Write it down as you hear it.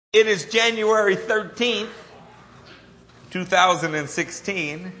It is January 13th,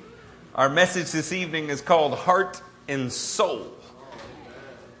 2016. Our message this evening is called Heart and Soul.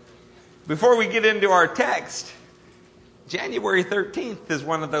 Before we get into our text, January 13th is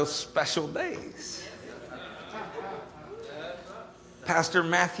one of those special days. Pastor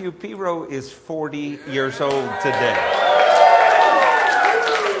Matthew Piro is 40 years old today.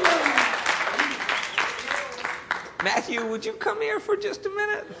 Matthew, would you come here for just a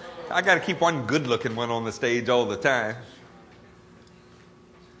minute? I got to keep one good-looking one on the stage all the time.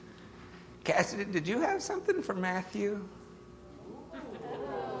 Cassidy, did you have something for Matthew?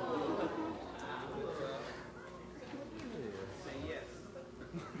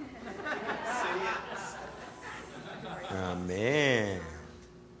 Amen.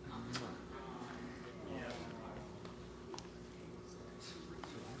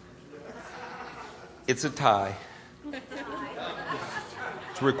 It's a tie.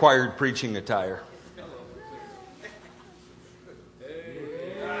 It's required preaching attire.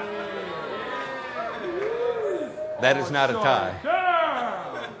 That is not a tie.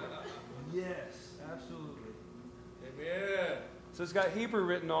 Yes, absolutely. Amen. So it's got Hebrew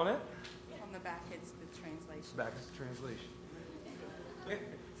written on it. On the back, it's the translation. Back is the translation.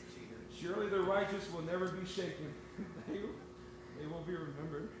 Surely the righteous will never be shaken. They will be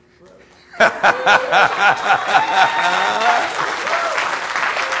remembered forever.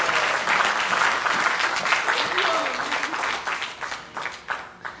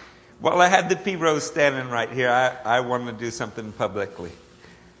 While I had the Piros standing right here, I wanted to do something publicly.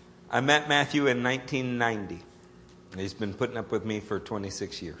 I met Matthew in 1990. He's been putting up with me for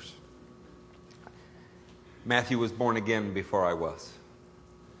 26 years. Matthew was born again before I was.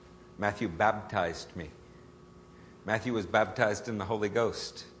 Matthew baptized me. Matthew was baptized in the Holy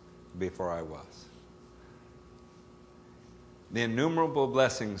Ghost before I was. The innumerable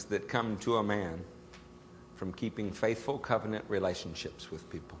blessings that come to a man from keeping faithful covenant relationships with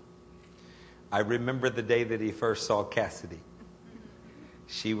people. I remember the day that he first saw Cassidy.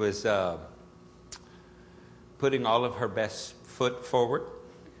 She was putting all of her best foot forward.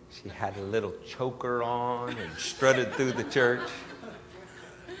 She had a little choker on and strutted through the church.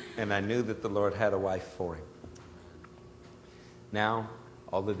 And I knew that the Lord had a wife for him. Now,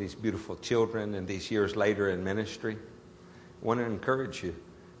 all of these beautiful children and these years later in ministry, I want to encourage you.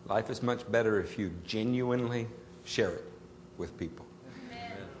 Life is much better if you genuinely share it with people.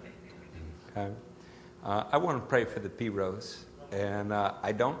 Okay. I want to pray for the Piros, and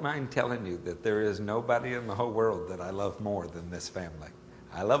I don't mind telling you that there is nobody in the whole world that I love more than this family.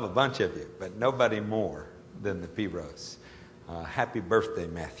 I love a bunch of you, but nobody more than the Piros. Happy birthday,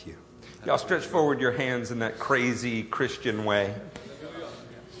 Matthew. Y'all stretch forward your hands in that crazy Christian way.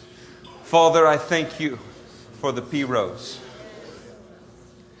 Father, I thank you for the Piros.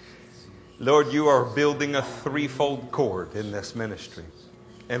 Lord, you are building a threefold cord in this ministry.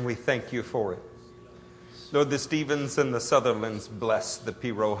 And we thank you for it. Lord, the Stevens and the Sutherlands bless the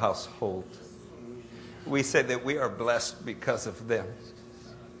Piro household. We say that we are blessed because of them.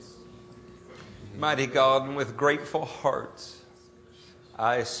 Mighty God, and with grateful hearts,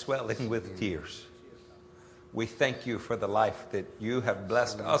 eyes swelling with tears, we thank you for the life that you have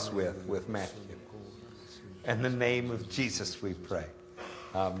blessed us with Matthew. In the name of Jesus we pray.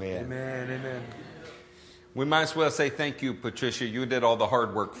 Amen. Amen. Amen. We might as well say thank you, Patricia. You did all the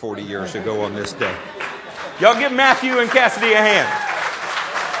hard work 40 years ago on this day. Y'all give Matthew and Cassidy a hand.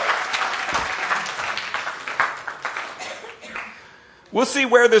 We'll see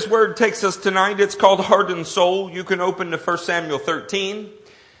where this word takes us tonight. It's called Heart and Soul. You can open to 1 Samuel 13.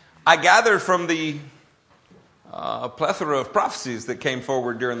 I gathered from the plethora of prophecies that came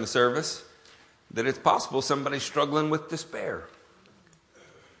forward during the service that it's possible somebody's struggling with despair.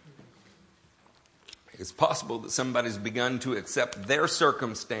 It's possible that somebody's begun to accept their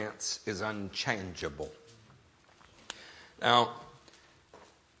circumstance is unchangeable. Now,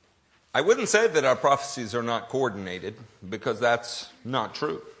 I wouldn't say that our prophecies are not coordinated, because that's not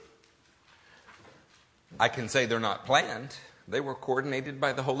true. I can say they're not planned. They were coordinated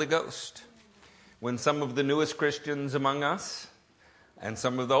by the Holy Ghost. When some of the newest Christians among us and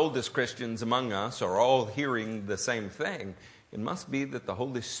some of the oldest Christians among us are all hearing the same thing, it must be that the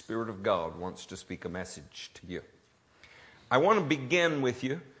Holy Spirit of God wants to speak a message to you. I want to begin with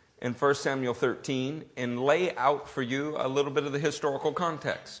you in 1 Samuel 13 and lay out for you a little bit of the historical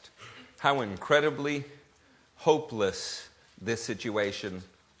context. How incredibly hopeless this situation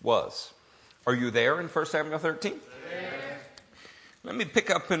was. Are you there in 1 Samuel 13? Yes. Let me pick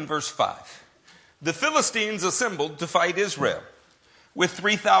up in verse 5. The Philistines assembled to fight Israel with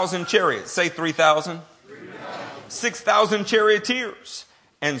 3,000 chariots. Say 3,000. 6,000 charioteers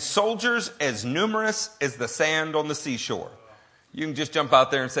and soldiers as numerous as the sand on the seashore. You can just jump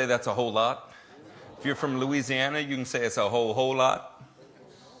out there and say that's a whole lot. If you're from Louisiana, you can say it's a whole lot.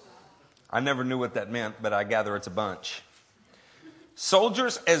 I never knew what that meant, but I gather it's a bunch.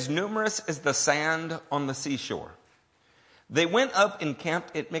 Soldiers as numerous as the sand on the seashore. They went up and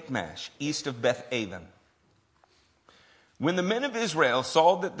camped at Michmash, east of Beth-aven. When the men of Israel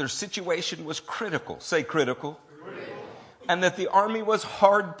saw that their situation was critical, say critical, and that the army was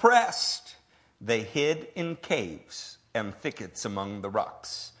hard pressed, they hid in caves and thickets among the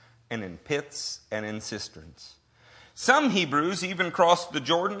rocks, and in pits and in cisterns. Some Hebrews even crossed the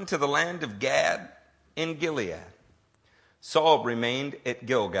Jordan to the land of Gad in Gilead. Saul remained at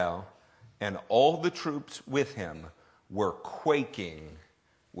Gilgal, and all the troops with him were quaking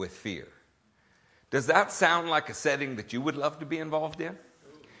with fear. Does that sound like a setting that you would love to be involved in?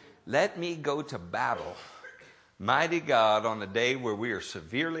 Let me go to battle, mighty God, on a day where we are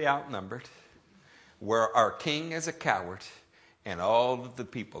severely outnumbered, where our king is a coward, and all of the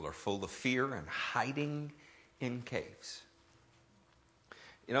people are full of fear and hiding in caves.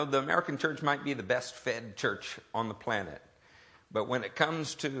 You know, the American church might be the best fed church on the planet, but when it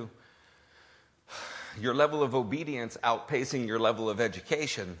comes to your level of obedience outpacing your level of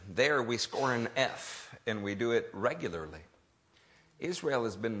education, there we score an F, and we do it regularly. Israel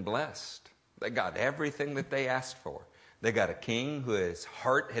has been blessed. They got everything that they asked for. They got a king whose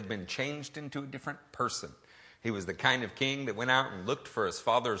heart had been changed into a different person. He was the kind of king that went out and looked for his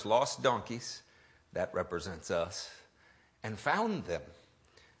father's lost donkeys, that represents us, and found them.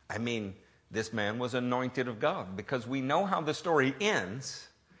 I mean, this man was anointed of God, because we know how the story ends.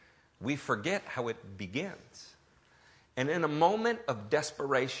 We forget how it begins. And in a moment of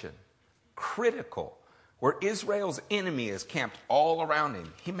desperation, critical, where Israel's enemy is camped all around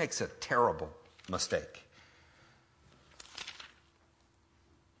him, he makes a terrible mistake.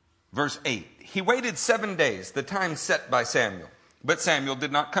 Verse 8, he waited 7 days, the time set by Samuel. But Samuel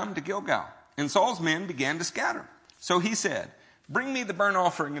did not come to Gilgal, and Saul's men began to scatter. So he said, bring me the burnt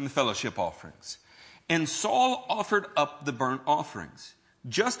offering and the fellowship offerings. And Saul offered up the burnt offerings.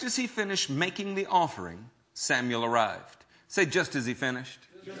 Just as he finished making the offering, Samuel arrived. Say, just as he finished.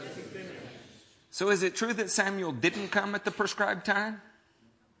 Just as he finished. So is it true that Samuel didn't come at the prescribed time?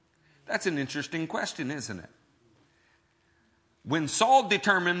 That's an interesting question, isn't it? When Saul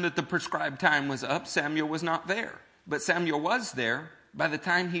determined that the prescribed time was up, Samuel was not there. But Samuel was there by the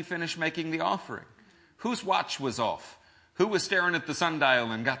time he finished making the offering. Whose watch was off? Who was staring at the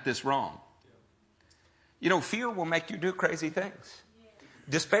sundial and got this wrong? You know, fear will make you do crazy things.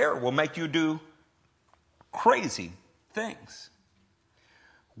 Despair will make you do crazy things.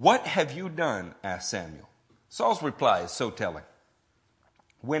 What have you done? Asked Samuel. Saul's reply is so telling.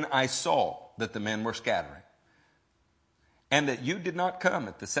 When I saw that the men were scattering, and that you did not come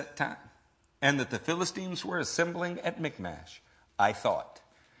at the set time, and that the Philistines were assembling at Michmash, I thought.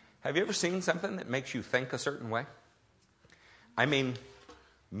 Have you ever seen something that makes you think a certain way? I mean,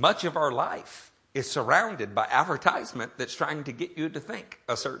 much of our life is surrounded by advertisement that's trying to get you to think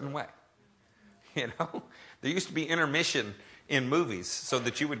a certain way. You know, there used to be intermission in movies so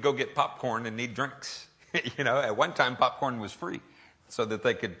that you would go get popcorn and need drinks. You know, at one time popcorn was free so that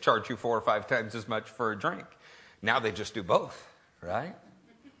they could charge you 4 or 5 times as much for a drink. Now they just do both, right?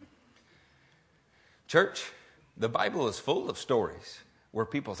 Church, the Bible is full of stories where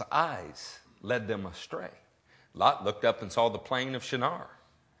people's eyes led them astray. Lot looked up and saw the plain of Shinar.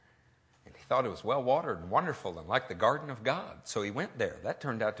 And he thought it was well watered and wonderful and like the garden of God. So he went there. That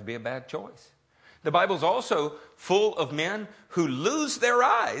turned out to be a bad choice. The Bible's also full of men who lose their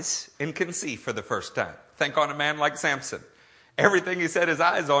eyes and can see for the first time. Think on a man like Samson. Everything he set his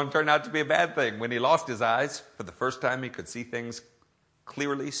eyes on turned out to be a bad thing. When he lost his eyes, for the first time he could see things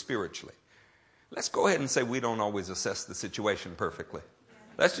clearly spiritually. Let's go ahead and say we don't always assess the situation perfectly.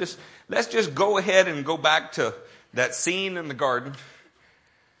 Let's just go ahead and go back to that scene in the garden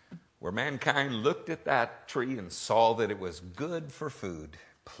where mankind looked at that tree and saw that it was good for food,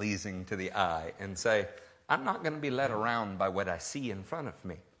 pleasing to the eye, and say, I'm not going to be led around by what I see in front of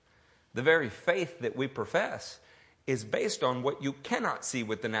me. The very faith that we profess is based on what you cannot see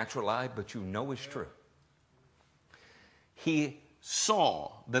with the natural eye, but you know is true. He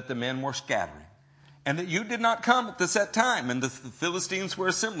saw that the men were scattering, and that you did not come at the set time, and the Philistines were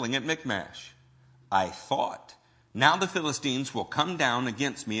assembling at Michmash. I thought, now the Philistines will come down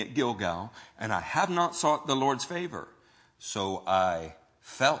against me at Gilgal, and I have not sought the Lord's favor. So I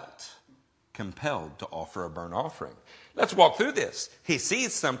felt compelled to offer a burnt offering. Let's walk through this. He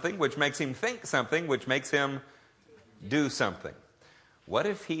sees something which makes him think something, which makes him do something. What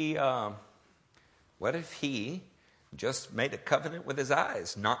if he just made a covenant with his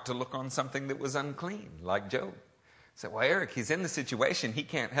eyes not to look on something that was unclean, like Job. Said, well, Eric, he's in the situation. He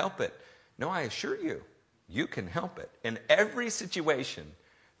can't help it. No, I assure you, you can help it. In every situation,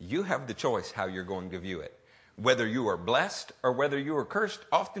 you have the choice how you're going to view it. Whether you are blessed or whether you are cursed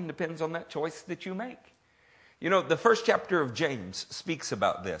often depends on that choice that you make. You know, the first chapter of James speaks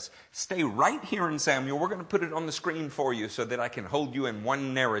about this. Stay right here in Samuel. We're going to put it on the screen for you so that I can hold you in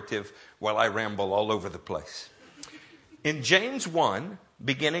one narrative while I ramble all over the place. In James 1,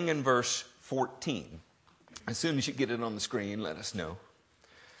 beginning in verse 14, as soon as you get it on the screen, let us know.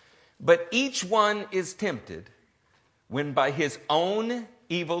 But each one is tempted when by his own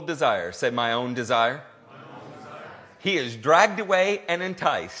evil desire, say my own desire, he is dragged away and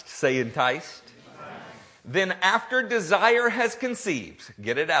enticed, say enticed. Then after desire has conceived,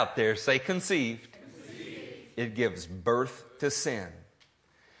 get it out there, say conceived. It gives birth to sin.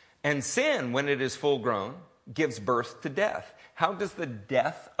 And sin, when it is full grown, gives birth to death. How does the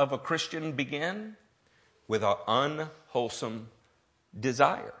death of a Christian begin? With an unwholesome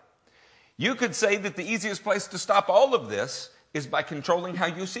desire. You could say that the easiest place to stop all of this is by controlling how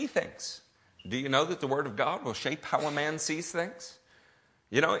you see things. Do you know that the Word of God will shape how a man sees things?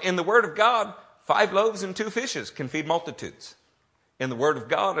 You know, in the Word of God, 5 loaves and 2 fishes can feed multitudes. In the Word of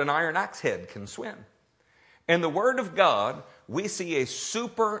God, an iron axe head can swim. In the Word of God, we see a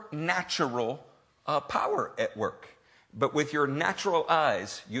supernatural power at work. But with your natural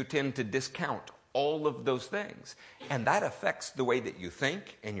eyes, you tend to discount all of those things. And that affects the way that you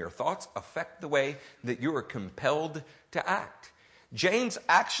think, and your thoughts affect the way that you are compelled to act. James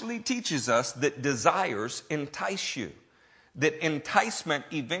actually teaches us that desires entice you. That enticement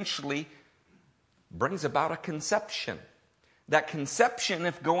eventually brings about a conception. That conception,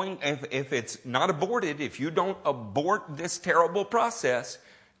 if it's not aborted, if you don't abort this terrible process,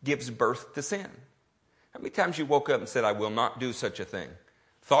 gives birth to sin. How many times you woke up and said, I will not do such a thing?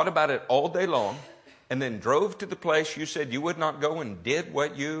 Thought about it all day long, and then drove to the place you said you would not go and did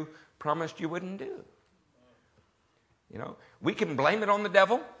what you promised you wouldn't do. You know, we can blame it on the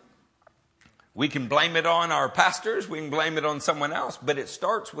devil. We can blame it on our pastors. We can blame it on someone else. But it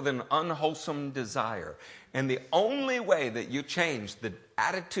starts with an unwholesome desire. And the only way that you change the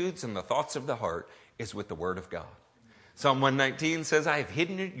attitudes and the thoughts of the heart is with the Word of God. Psalm 119 says, I have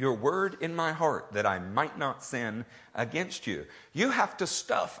hidden your word in my heart that I might not sin against you. You have to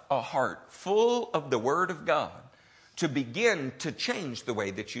stuff a heart full of the Word of God to begin to change the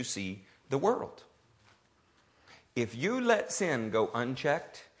way that you see the world. If you let sin go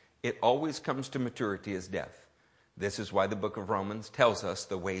unchecked, it always comes to maturity as death. This is why the book of Romans tells us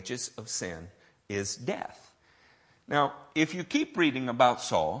the wages of sin is death. Now, if you keep reading about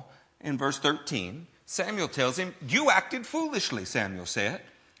Saul, in verse 13, Samuel tells him, you acted foolishly, Samuel said.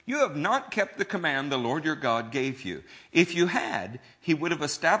 You have not kept the command the Lord your God gave you. If you had, he would have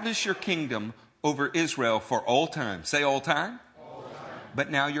established your kingdom over Israel for all time. Say all time. All time. But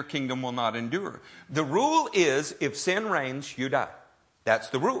now your kingdom will not endure. The rule is, if sin reigns, you die. That's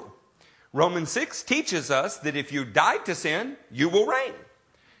the rule. Romans 6 teaches us that if you die to sin, you will reign.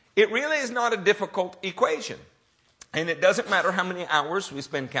 It really is not a difficult equation. And it doesn't matter how many hours we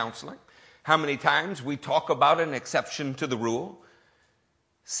spend counseling, how many times we talk about an exception to the rule.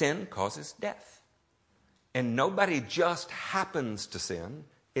 Sin causes death. And nobody just happens to sin.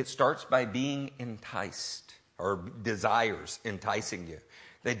 It starts by being enticed, or desires enticing you.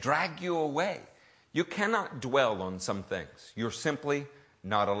 They drag you away. You cannot dwell on some things. You're simply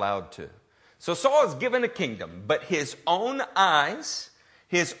not allowed to. So Saul is given a kingdom, but his own eyes,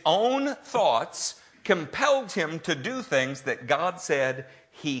 his own thoughts compelled him to do things that God said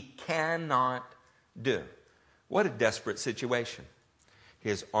he cannot do. What a desperate situation.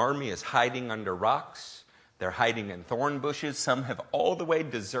 His army is hiding under rocks. They're hiding in thorn bushes. Some have all the way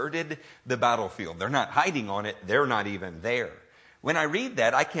deserted the battlefield. They're not hiding on it. They're not even there. When I read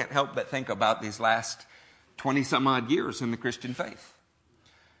that, I can't help but think about these last 20 some odd years in the Christian faith.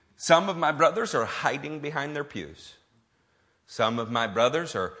 Some of my brothers are hiding behind their pews. Some of my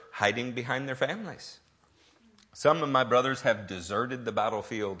brothers are hiding behind their families. Some of my brothers have deserted the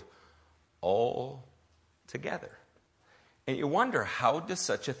battlefield altogether. And you wonder, how does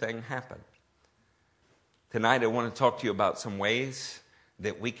such a thing happen? Tonight I want to talk to you about some ways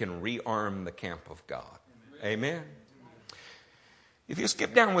that we can rearm the camp of God. Amen. If you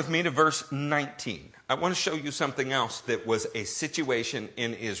skip down with me to verse 19, I want to show you something else that was a situation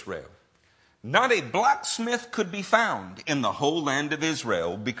in Israel. Not a blacksmith could be found in the whole land of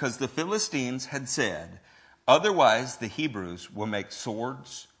Israel, because the Philistines had said, otherwise the Hebrews will make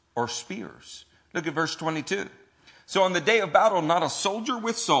swords or spears. Look at verse 22. So on the day of battle, not a soldier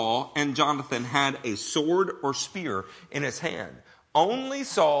with Saul and Jonathan had a sword or spear in his hand. Only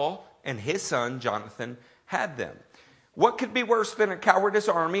Saul and his son Jonathan had them. What could be worse than a cowardice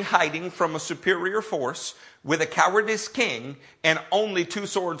army hiding from a superior force with a cowardice king and only 2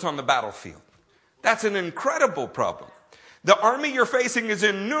 swords on the battlefield? That's an incredible problem. The army you're facing is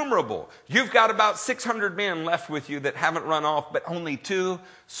innumerable. You've got about 600 men left with you that haven't run off, but only 2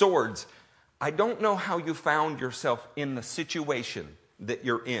 swords. I don't know how you found yourself in the situation that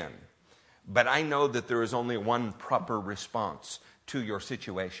you're in, but I know that there is only one proper response to your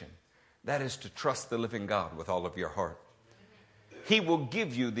situation. That is to trust the living God with all of your heart. He will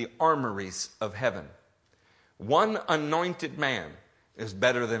give you the armories of heaven. One anointed man is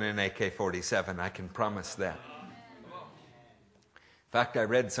better than an AK-47. I can promise that. In fact, I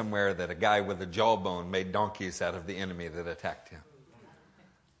read somewhere that a guy with a jawbone made donkeys out of the enemy that attacked him.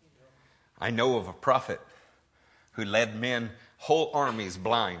 I know of a prophet who led men, whole armies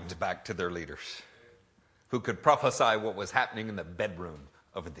blind back to their leaders, who could prophesy what was happening in the bedroom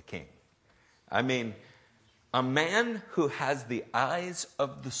of the king. I mean, a man who has the eyes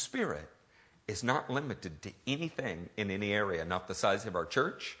of the Spirit is not limited to anything in any area, not the size of our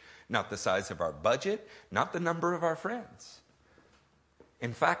church, not the size of our budget, not the number of our friends.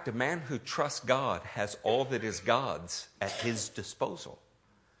 In fact, a man who trusts God has all that is God's at his disposal.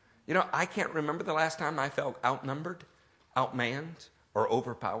 You know, I can't remember the last time I felt outnumbered, outmanned, or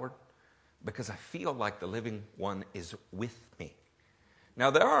overpowered, because I feel like the living one is with me.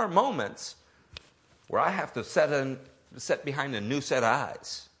 Now, there are moments where I have to set behind a new set of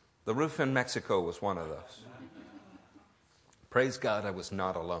eyes. The roof in Mexico was one of those. Praise God, I was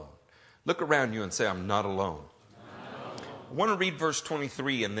not alone. Look around you and say, I'm not alone. I want to read verse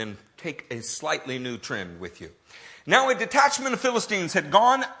 23 and then take a slightly new trend with you. Now a detachment of Philistines had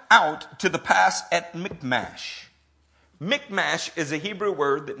gone out to the pass at Michmash. Michmash is a Hebrew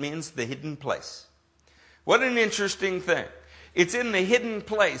word that means the hidden place. What an interesting thing. It's in the hidden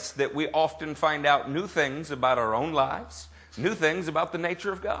place that we often find out new things about our own lives, new things about the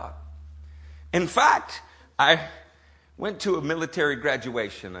nature of God. In fact, I went to a military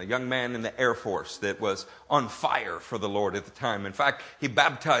graduation, a young man in the Air Force that was on fire for the Lord at the time. In fact, he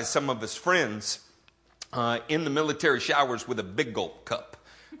baptized some of his friends in the military showers with a big gulp cup.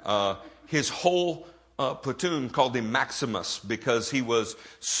 His whole platoon called him Maximus because he was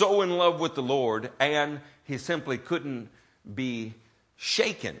so in love with the Lord and he simply couldn't be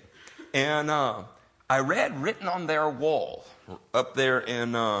shaken. And I read written on their wall up there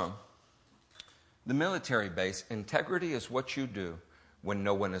in the military base, integrity is what you do when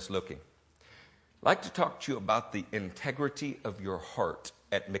no one is looking. I'd like to talk to you about the integrity of your heart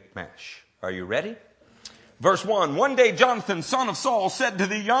at Michmash. Are you ready? Verse 1, one day Jonathan, son of Saul, said to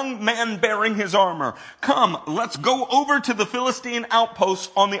the young man bearing his armor, come, let's go over to the Philistine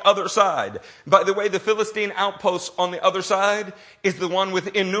outpost on the other side. By the way, the Philistine outpost on the other side is the one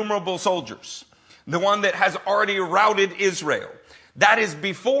with innumerable soldiers. The one that has already routed Israel. That is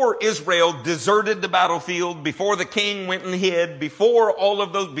before Israel deserted the battlefield, before the king went and hid, before all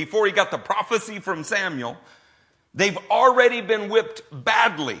of those, before he got the prophecy from Samuel. They've already been whipped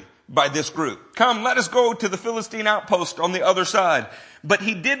badly by this group. Come, let us go to the Philistine outpost on the other side. But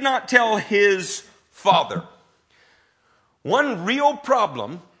he did not tell his father. One real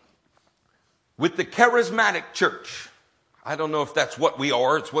problem with the charismatic church, I don't know if that's what we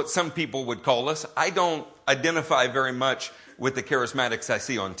are, it's what some people would call us. I don't identify very much with the charismatics I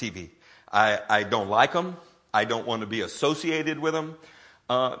see on TV. I don't like them. I don't want to be associated with them.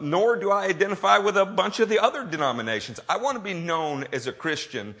 Nor do I identify with a bunch of the other denominations. I want to be known as a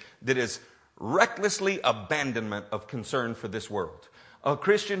Christian that is recklessly abandonment of concern for this world. A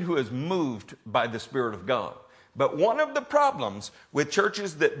Christian who is moved by the Spirit of God. But one of the problems with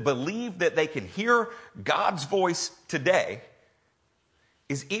churches that believe that they can hear God's voice today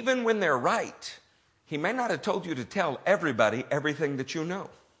is even when they're right, he may not have told you to tell everybody everything that you know.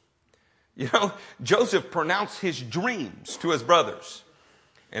 You know, Joseph pronounced his dreams to his brothers,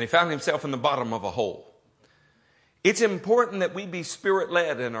 and he found himself in the bottom of a hole. It's important that we be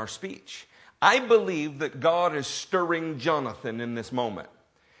Spirit-led in our speech. I believe that God is stirring Jonathan in this moment,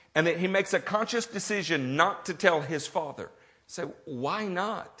 and that he makes a conscious decision not to tell his father. So why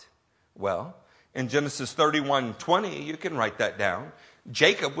not? Well, in Genesis 31:20, you can write that down.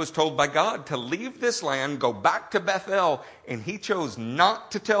 Jacob was told by God to leave this land, go back to Bethel, and he chose not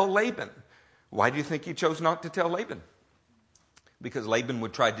to tell Laban. Why do you think he chose not to tell Laban? Because Laban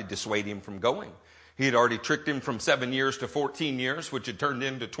would try to dissuade him from going. He had already tricked him from 7 years to 14 years, which had turned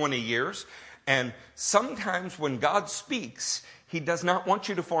into 20 years. And sometimes when God speaks, He does not want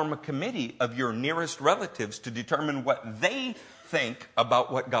you to form a committee of your nearest relatives to determine what they think about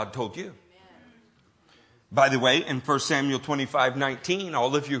what God told you. By the way, in 1 Samuel 25:19,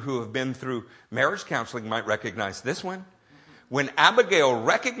 all of you who have been through marriage counseling might recognize this one. When Abigail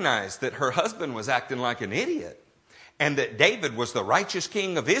recognized that her husband was acting like an idiot, and that David was the righteous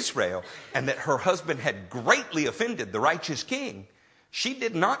king of Israel, and that her husband had greatly offended the righteous king, she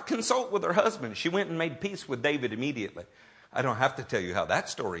did not consult with her husband. She went and made peace with David immediately. I don't have to tell you how that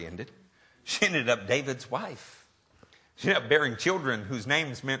story ended. She ended up David's wife. She ended up bearing children whose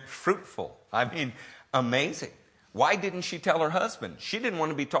names meant fruitful. I mean, amazing. Why didn't she tell her husband? She didn't want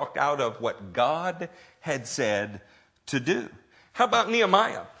to be talked out of what God had said to do. How about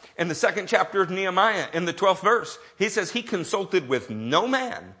Nehemiah? In the 2nd chapter of Nehemiah, in the 12th verse, he says he consulted with no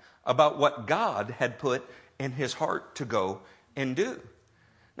man about what God had put in his heart to go and do.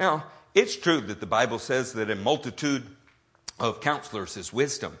 Now, it's true that the Bible says that a multitude of counselors is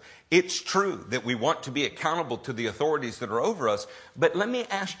wisdom. It's true that we want to be accountable to the authorities that are over us. But let me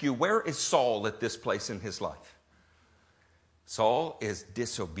ask you, where is Saul at this place in his life? Saul is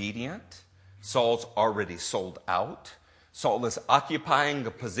disobedient. Saul's already sold out. Saul is occupying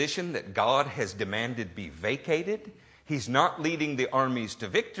a position that God has demanded be vacated. He's not leading the armies to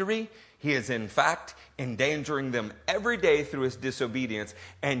victory. He is, in fact, endangering them every day through his disobedience.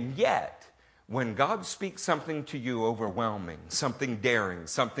 And yet, when God speaks something to you overwhelming, something daring,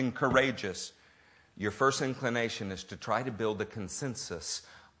 something courageous, your first inclination is to try to build a consensus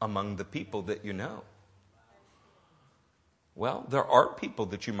among the people that you know. Well, there are people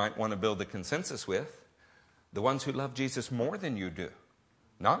that you might want to build a consensus with. The ones who love Jesus more than you do,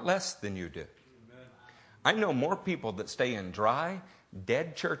 not less than you do. Amen. I know more people that stay in dry,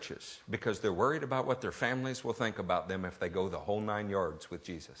 dead churches because they're worried about what their families will think about them if they go the whole 9 yards with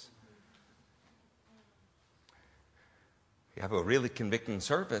Jesus. You have a really convicting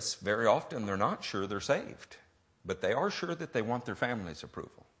service, very often they're not sure they're saved, but they are sure that they want their family's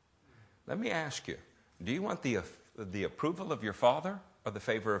approval. Let me ask you, do you want the approval of your father or the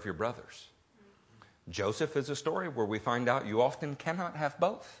favor of your brothers? Joseph is a story where we find out you often cannot have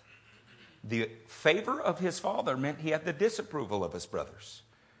both. The favor of his father meant he had the disapproval of his brothers.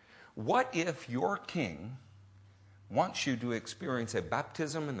 What if your king wants you to experience a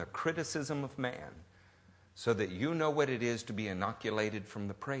baptism in the criticism of man so that you know what it is to be inoculated from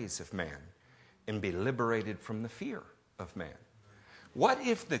the praise of man and be liberated from the fear of man? What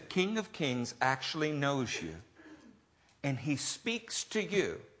if the King of Kings actually knows you and he speaks to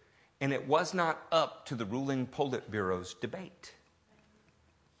you and it was not up to the ruling Politburo's debate?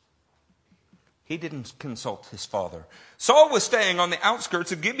 He didn't consult his father. Saul was staying on the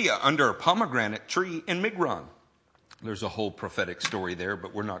outskirts of Gibeah under a pomegranate tree in Migron. There's a whole prophetic story there,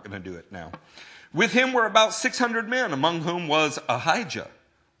 but we're not going to do it now. With him were about 600 men, among whom was Ahijah.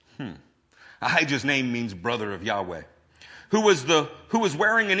 Ahijah's name means brother of Yahweh, who was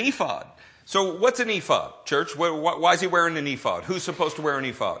wearing an ephod. So what's an ephod, church? Why is he wearing an ephod? Who's supposed to wear an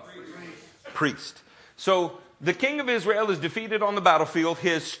ephod? Priest. So the king of Israel is defeated on the battlefield.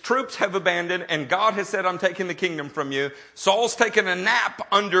 His troops have abandoned, and God has said, I'm taking the kingdom from you. Saul's taken a nap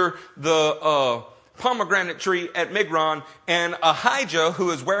under the pomegranate tree at Migron, and Ahijah,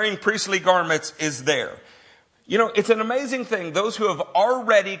 who is wearing priestly garments, is there. You know, it's an amazing thing. Those who have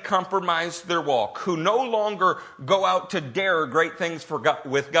already compromised their walk, who no longer go out to dare great things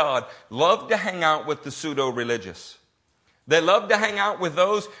with God, love to hang out with the pseudo-religious. They love to hang out with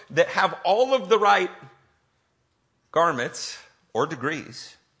those that have all of the right garments or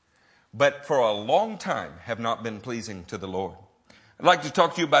degrees, but for a long time have not been pleasing to the Lord. I'd like to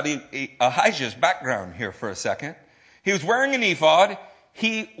talk to you about Ahijah's background here for a second. He was wearing an ephod.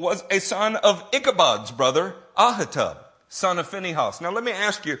 He was a son of Ichabod's brother, Ahitub, son of Phinehas. Now let me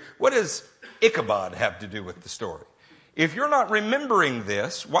ask you, what does Ichabod have to do with the story? If you're not remembering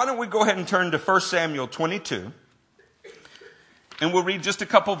this, why don't we go ahead and turn to 1 Samuel 22. And we'll read just a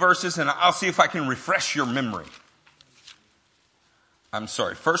couple verses and I'll see if I can refresh your memory. 1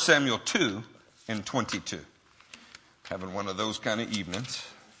 Samuel 2 and 22. Having one of those kind of evenings.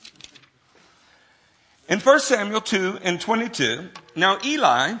 In 1 Samuel 2 and 22, now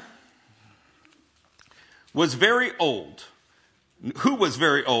Eli was very old,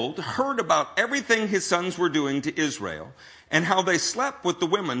 heard about everything his sons were doing to Israel and how they slept with the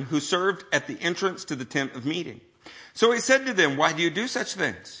women who served at the entrance to the tent of meeting. So he said to them, why do you do such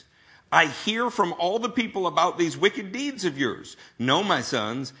things? I hear from all the people about these wicked deeds of yours. No, my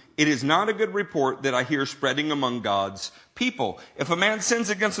sons, it is not a good report that I hear spreading among God's people. If a man sins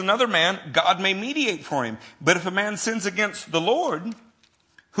against another man, God may mediate for him. But if a man sins against the Lord,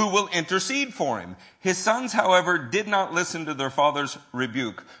 who will intercede for him. His sons, however, did not listen to their father's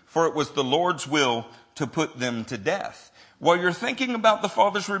rebuke, for it was the Lord's will to put them to death. While you're thinking about the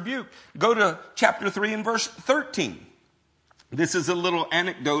father's rebuke, go to chapter 3 and verse 13. This is a little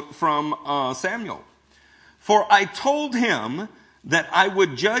anecdote from Samuel. For I told him that I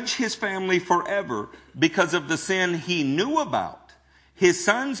would judge his family forever because of the sin he knew about. His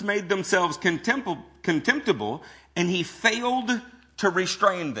sons made themselves contemptible, and he failed to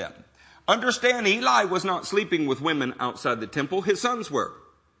restrain them. Understand, Eli was not sleeping with women outside the temple. His sons were.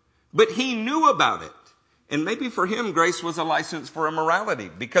 But he knew about it. And maybe for him, grace was a license for immorality,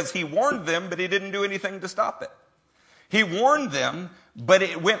 because he warned them, but he didn't do anything to stop it. He warned them, but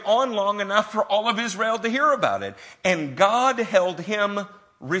it went on long enough for all of Israel to hear about it. And God held him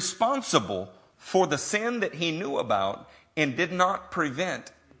responsible for the sin that he knew about and did not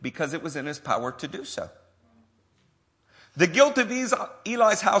prevent, because it was in his power to do so. The guilt of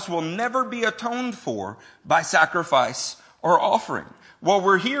Eli's house will never be atoned for by sacrifice or offering. While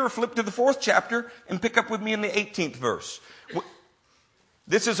we're here, flip to the 4th chapter and pick up with me in the 18th verse.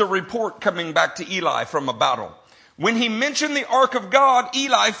 This is a report coming back to Eli from a battle. When he mentioned the ark of God,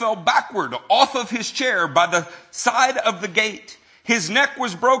 Eli fell backward off of his chair by the side of the gate. His neck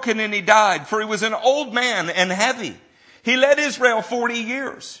was broken and he died, for he was an old man and heavy. He led Israel 40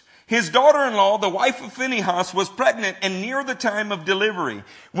 years. His daughter-in-law, the wife of Phinehas, was pregnant and near the time of delivery.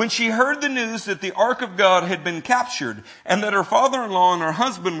 When she heard the news that the ark of God had been captured and that her father-in-law and her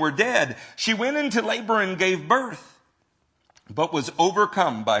husband were dead, she went into labor and gave birth, but was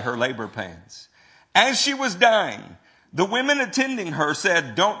overcome by her labor pains. As she was dying, the women attending her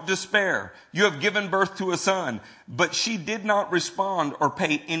said, "Don't despair. You have given birth to a son." But she did not respond or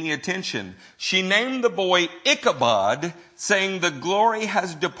pay any attention. She named the boy Ichabod, saying, "The glory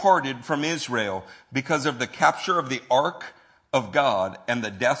has departed from Israel because of the capture of the ark of God and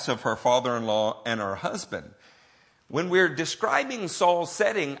the deaths of her father-in-law and her husband." When we're describing Saul's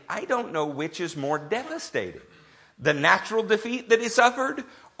setting, I don't know which is more devastating. The natural defeat that he suffered,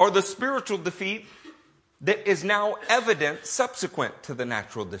 or the spiritual defeat that is now evident subsequent to the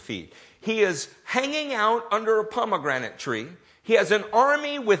natural defeat. He is hanging out under a pomegranate tree. He has an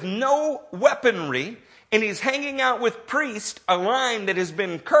army with no weaponry, and he's hanging out with priests, a line that has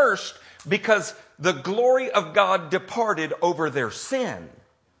been cursed because the glory of God departed over their sin.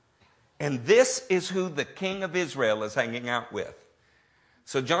 And this is who the king of Israel is hanging out with.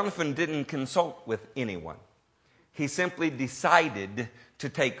 So Jonathan didn't consult with anyone. He simply decided to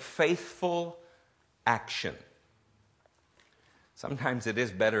take faithful action. Sometimes it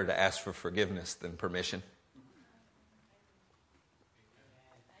is better to ask for forgiveness than permission.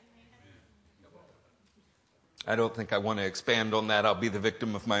 I don't think I want to expand on that. I'll be the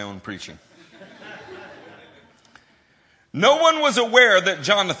victim of my own preaching. No one was aware that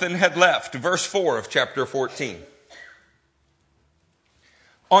Jonathan had left. Verse 4 of chapter 14.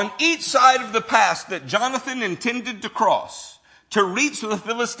 On each side of the pass that Jonathan intended to cross to reach the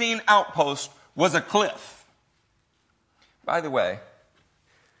Philistine outpost was a cliff. By the way,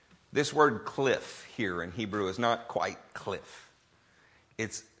 this word cliff here in Hebrew is not quite cliff.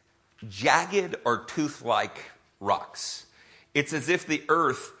 It's jagged or tooth-like rocks. It's as if the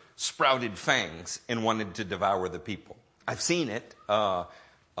earth sprouted fangs and wanted to devour the people. I've seen it,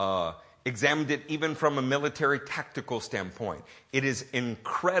 examined it even from a military tactical standpoint. It is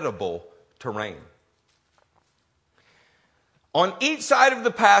incredible terrain. On each side of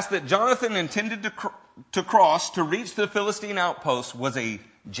the pass that Jonathan intended to cross to reach the Philistine outpost was a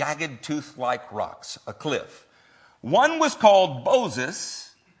jagged tooth-like rocks, a cliff. One was called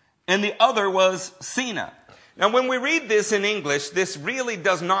Bozez, and the other was Sina. Now, when we read this in English, this really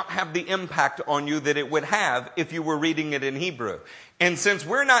does not have the impact on you that it would have if you were reading it in Hebrew. And since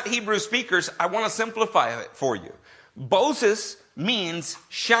we're not Hebrew speakers, I want to simplify it for you. Bozez means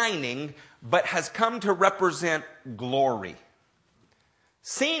shining, but has come to represent glory.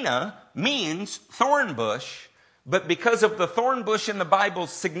 Sina means thorn bush, but because of the thorn bush in the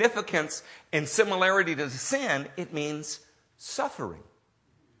Bible's significance and similarity to sin, it means suffering.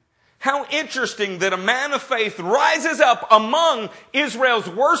 How interesting that a man of faith rises up among Israel's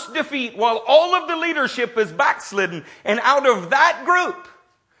worst defeat while all of the leadership is backslidden. And out of that group,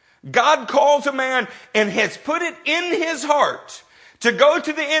 God calls a man and has put it in his heart to go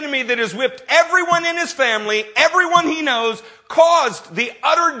to the enemy that has whipped everyone in his family, everyone he knows, caused the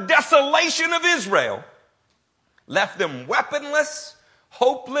utter desolation of Israel, left them weaponless,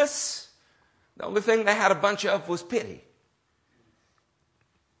 hopeless. The only thing they had a bunch of was pity.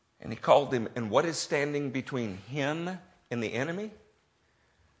 And he called him, and what is standing between him and the enemy?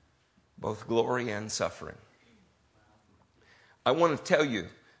 Both glory and suffering. I want to tell you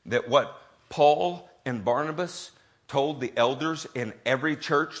that what Paul and Barnabas told the elders in every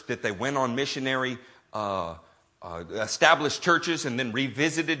church that they went on missionary, established churches and then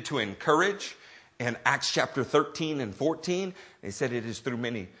revisited to encourage, in Acts chapter 13 and 14, they said it is through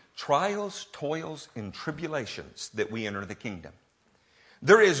many trials, toils, and tribulations that we enter the kingdom.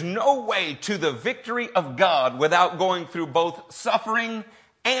 There is no way to the victory of God without going through both suffering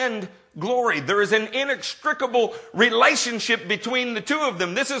and glory. There is an inextricable relationship between the two of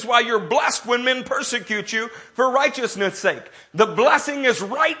them. This is why you're blessed when men persecute you for righteousness' sake. The blessing is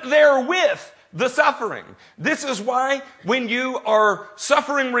right there with the suffering. This is why when you are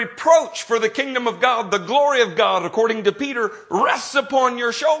suffering reproach for the kingdom of God, the glory of God, according to Peter, rests upon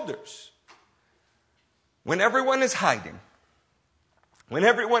your shoulders. When everyone is hiding, when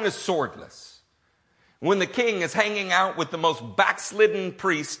everyone is swordless, when the king is hanging out with the most backslidden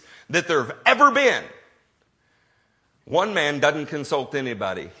priest that there have ever been, one man doesn't consult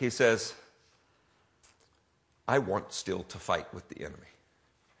anybody. He says, I want still to fight with the enemy.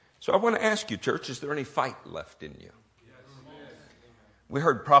 So I want to ask you, church, is there any fight left in you? We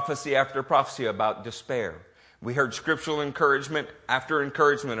heard prophecy after prophecy about despair. We heard scriptural encouragement after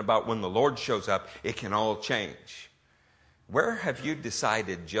encouragement about when the Lord shows up, it can all change. Where have you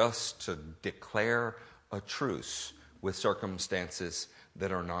decided just to declare a truce with circumstances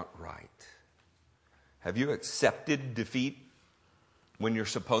that are not right? Have you accepted defeat when you're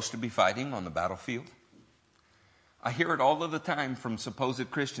supposed to be fighting on the battlefield? I hear it all of the time from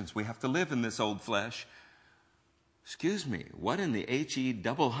supposed Christians. We have to live in this old flesh. Excuse me, what in the HE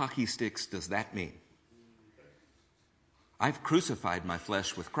double hockey sticks does that mean? I've crucified my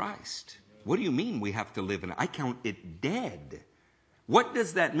flesh with Christ. What do you mean we have to live in it? I count it dead. What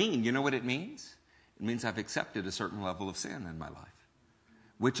does that mean? You know what it means? It means I've accepted a certain level of sin in my life.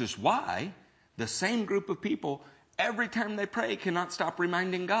 Which is why the same group of people, every time they pray, cannot stop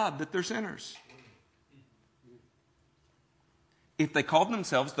reminding God that they're sinners. If they called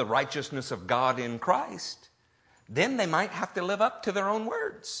themselves the righteousness of God in Christ, then they might have to live up to their own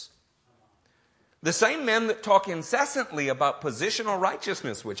words. The same men that talk incessantly about positional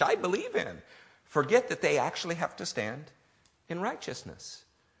righteousness, which I believe in, forget that they actually have to stand in righteousness.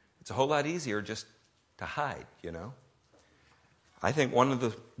 It's a whole lot easier just to hide, you know. I think one of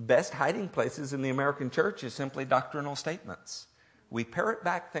the best hiding places in the American church is simply doctrinal statements. We parrot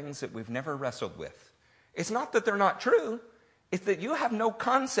back things that we've never wrestled with. It's not that they're not true. It's that you have no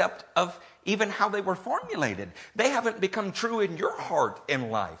concept of even how they were formulated. They haven't become true in your heart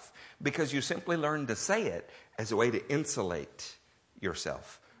in life because you simply learned to say it as a way to insulate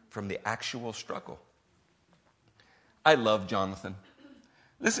yourself from the actual struggle. I love Jonathan.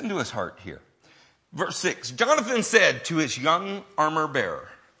 Listen to his heart here. Verse 6, Jonathan said to his young armor bearer,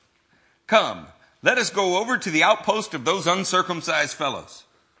 come, let us go over to the outpost of those uncircumcised fellows.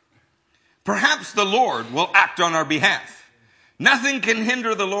 Perhaps the Lord will act on our behalf. Nothing can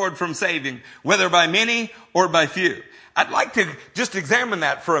hinder the Lord from saving, whether by many or by few. I'd like to just examine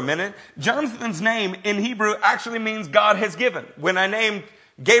that for a minute. Jonathan's name in Hebrew actually means God has given. When I named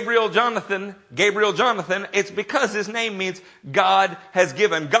Gabriel Jonathan, it's because his name means God has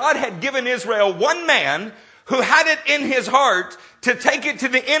given. God had given Israel one man who had it in his heart to take it to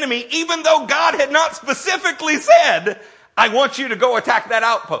the enemy, even though God had not specifically said, I want you to go attack that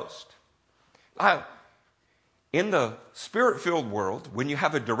outpost. In the spirit-filled world, when you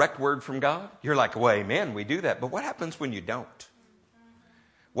have a direct word from God, you're like, well, amen, we do that. But what happens when you don't?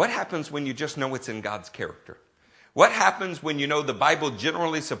 What happens when you just know it's in God's character? What happens when you know the Bible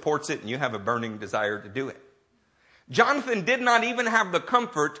generally supports it and you have a burning desire to do it? Jonathan did not even have the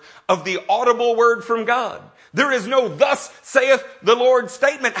comfort of the audible word from God. There is no thus saith the Lord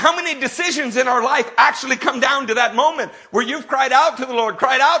statement. How many decisions in our life actually come down to that moment where you've cried out to the Lord,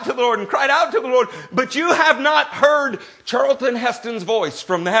 cried out to the Lord, and cried out to the Lord, but you have not heard Charlton Heston's voice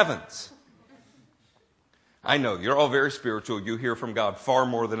from the heavens? I know, you're all very spiritual. You hear from God far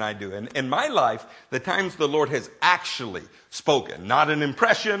more than I do. And in my life, the times the Lord has actually spoken, not an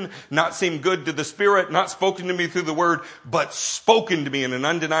impression, not seemed good to the Spirit, not spoken to me through the Word, but spoken to me in an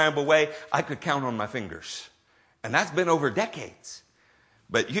undeniable way, I could count on my fingers. And that's been over decades.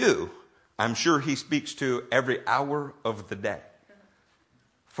 But you, I'm sure He speaks to every hour of the day.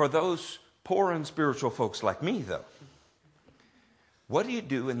 For those poor and spiritual folks like me, though, what do you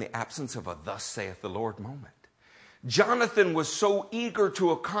do in the absence of a thus saith the Lord moment? Jonathan was so eager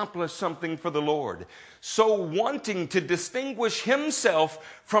to accomplish something for the Lord, so wanting to distinguish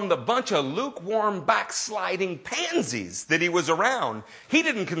himself from the bunch of lukewarm, backsliding pansies that he was around. He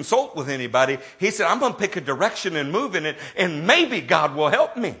didn't consult with anybody. He said, I'm going to pick a direction and move in it, and maybe God will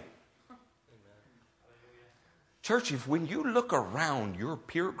help me. Church, if when you look around your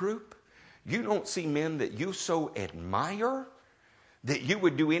peer group, you don't see men that you so admire that you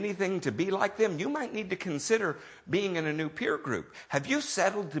would do anything to be like them, you might need to consider being in a new peer group. Have you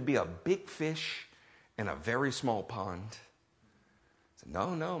settled to be a big fish in a very small pond?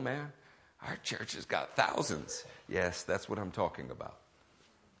 No, man. Our church has got thousands. Yes, that's what I'm talking about.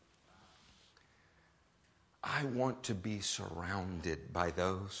 I want to be surrounded by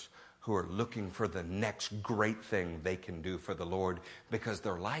those who are looking for the next great thing they can do for the Lord, because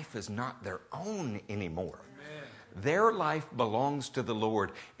their life is not their own anymore. Amen. Their life belongs to the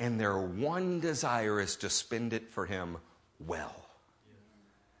Lord, and their one desire is to spend it for Him well.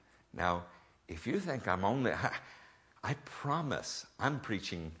 Yeah. Now, if you think I promise I'm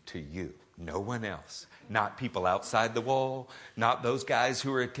preaching to you, no one else. Not people outside the wall, not those guys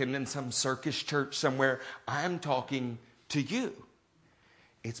who are attending some circus church somewhere. I'm talking to you.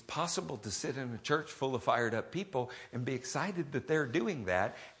 It's possible to sit in a church full of fired up people and be excited that they're doing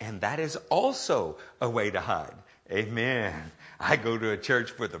that, and that is also a way to hide. Amen. I go to a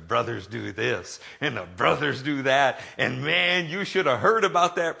church where the brothers do this and the brothers do that, and man, you should have heard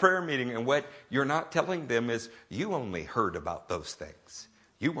about that prayer meeting. And what you're not telling them is you only heard about those things.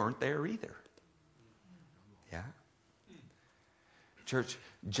 You weren't there either. Yeah? Church,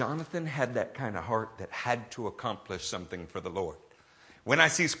 Jonathan had that kind of heart that had to accomplish something for the Lord. When I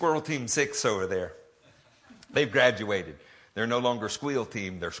see Squirrel Team 6 over there, they've graduated. They're no longer Squeal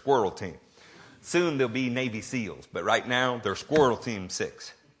Team, they're Squirrel Team. Soon they'll be Navy SEALs, but right now they're Squirrel Team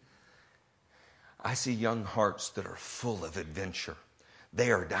 6. I see young hearts that are full of adventure. They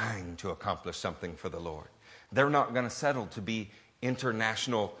are dying to accomplish something for the Lord. They're not going to settle to be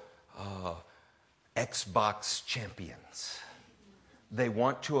international Xbox champions. They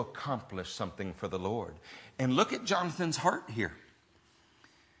want to accomplish something for the Lord. And look at Jonathan's heart here.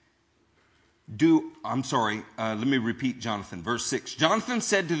 Let me repeat Jonathan. Verse 6. Jonathan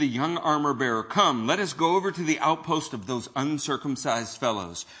said to the young armor bearer, "Come, let us go over to the outpost of those uncircumcised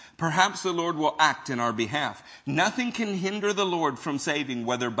fellows. Perhaps the Lord will act in our behalf. Nothing can hinder the Lord from saving,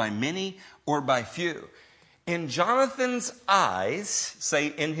 whether by many or by few." In Jonathan's eyes, say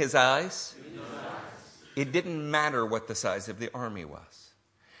in his eyes, it didn't matter what the size of the army was.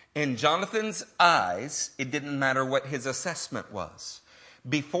 In Jonathan's eyes, it didn't matter what his assessment was.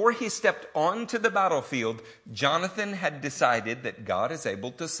 Before he stepped onto the battlefield, Jonathan had decided that God is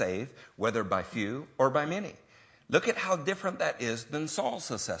able to save, whether by few or by many. Look at how different that is than Saul's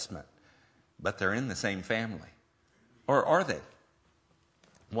assessment. But they're in the same family. Or are they?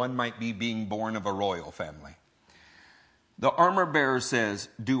 One might be being born of a royal family. The armor bearer says,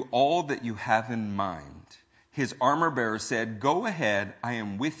 "Do all that you have in mind." His armor bearer said, "Go ahead, I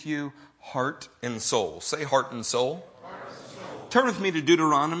am with you, heart and soul." Say heart and soul. Turn with me to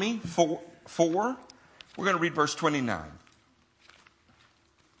Deuteronomy 4. We're going to read verse 29.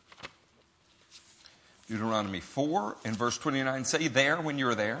 Deuteronomy 4 and verse 29. Say there when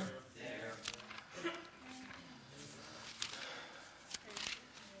you're there.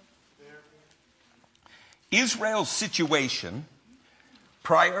 Israel's situation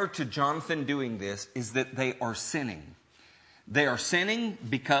prior to Jonathan doing this is that they are sinning. They are sinning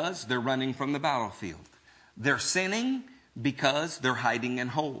because they're running from the battlefield. They're sinning because they're hiding in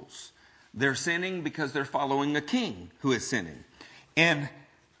holes. They're sinning because they're following a king who is sinning. In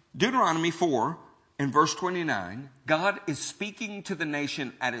Deuteronomy 4 and verse 29, God is speaking to the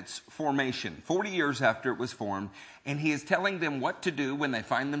nation at its formation, 40 years after it was formed, and He is telling them what to do when they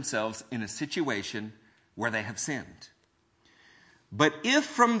find themselves in a situation where they have sinned. "But if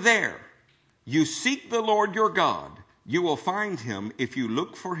from there you seek the Lord your God, you will find Him if you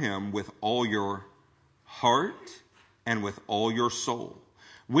look for Him with all your heart and with all your soul.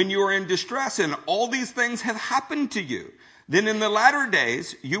 When you are in distress and all these things have happened to you, then in the latter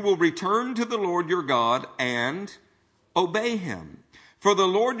days you will return to the Lord your God and obey Him. For the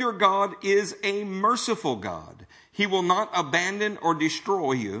Lord your God is a merciful God. He will not abandon or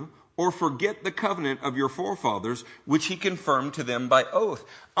destroy you or forget the covenant of your forefathers, which He confirmed to them by oath."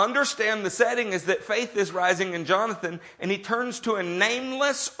 Understand the setting is that faith is rising in Jonathan, and he turns to a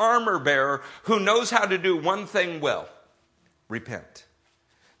nameless armor bearer who knows how to do one thing well: repent.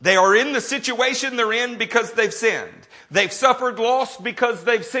 They are in the situation they're in because they've sinned. They've suffered loss because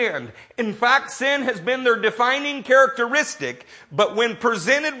they've sinned. In fact, sin has been their defining characteristic, but when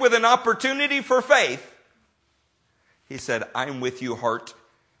presented with an opportunity for faith, He said, "I'm with you, heart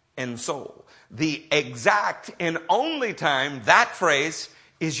and soul." The exact and only time that phrase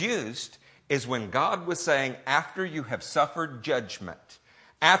is used is when God was saying, after you have suffered judgment,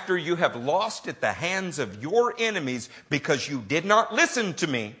 after you have lost at the hands of your enemies because you did not listen to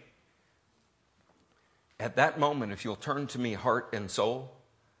me, At that moment, if you'll turn to me heart and soul,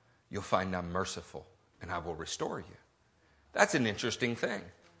 you'll find I'm merciful and I will restore you. That's an interesting thing.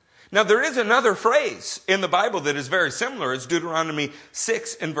 Now, there is another phrase in the Bible that is very similar. It's Deuteronomy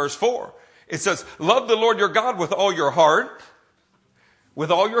 6 and verse 4. It says, love the Lord your God with all your heart, with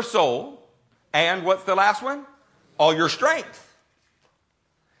all your soul, and what's the last one? All your strength.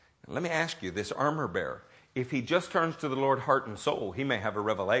 Now, let me ask you, this armor bearer, if he just turns to the Lord heart and soul, he may have a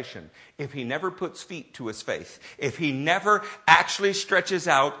revelation. If he never puts feet to his faith, if he never actually stretches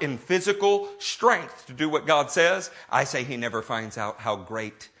out in physical strength to do what God says, I say he never finds out how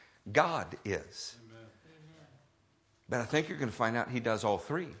great God is. Amen. But I think you're going to find out he does all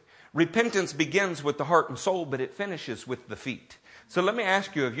three. Repentance begins with the heart and soul, but it finishes with the feet. So let me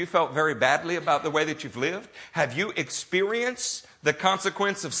ask you, have you felt very badly about the way that you've lived? Have you experienced the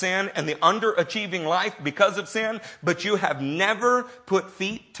consequence of sin and the underachieving life because of sin, but you have never put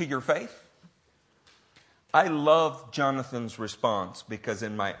feet to your faith? I love Jonathan's response because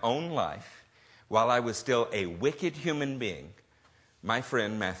in my own life, while I was still a wicked human being, my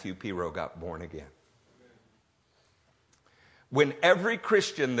friend Matthew Pirro got born again. When every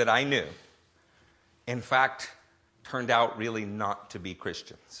Christian that I knew, in fact, turned out really not to be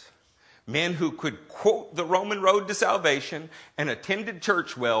Christians. Men who could quote the Roman road to salvation and attended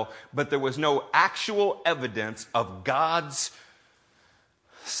church well, but there was no actual evidence of God's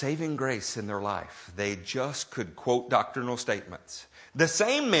saving grace in their life. They just could quote doctrinal statements. The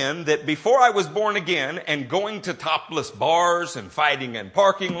same men that before I was born again and going to topless bars and fighting in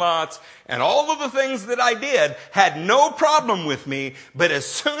parking lots and all of the things that I did had no problem with me, but as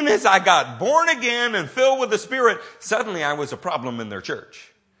soon as I got born again and filled with the Spirit, suddenly I was a problem in their church.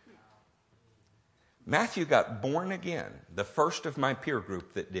 Matthew got born again, the first of my peer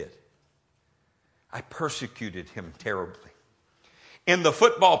group that did. I persecuted him terribly. In the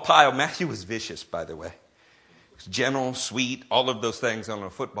football pile, Matthew was vicious, by the way. Gentle, sweet, all of those things on a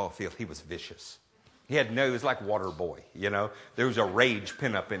football field. He was vicious. He was like water boy, you know. There was a rage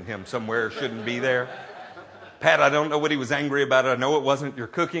pinup in him somewhere, shouldn't be there. Pat, I don't know what he was angry about. I know it wasn't your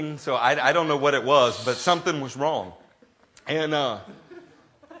cooking, so I don't know what it was, but something was wrong. And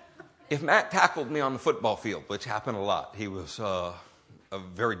if Matt tackled me on the football field, which happened a lot, he was a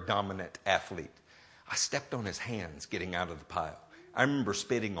very dominant athlete. I stepped on his hands getting out of the pile. I remember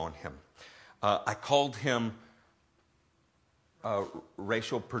spitting on him. I called him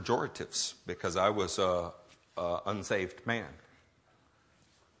racial pejoratives because I was an unsaved man.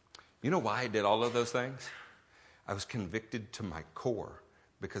 You know why I did all of those things? I was convicted to my core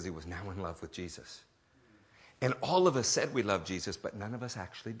because he was now in love with Jesus. And all of us said we loved Jesus, but none of us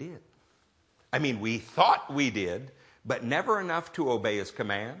actually did. I mean, we thought we did, but never enough to obey his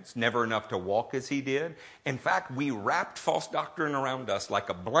commands, never enough to walk as he did. In fact, we wrapped false doctrine around us like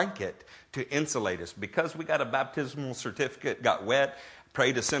a blanket to insulate us. Because we got a baptismal certificate, got wet,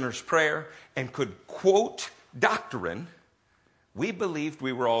 prayed a sinner's prayer, and could quote doctrine, we believed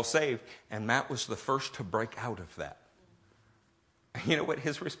we were all saved. And Matt was the first to break out of that. You know what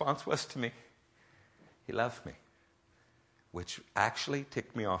his response was to me? He loved me, which actually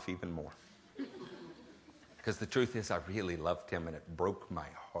ticked me off even more. Because the truth is, I really loved him, and it broke my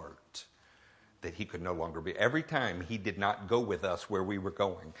heart that he could no longer be. Every time he did not go with us where we were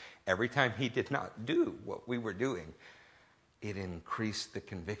going, every time he did not do what we were doing, it increased the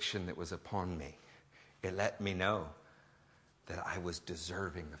conviction that was upon me. It let me know that I was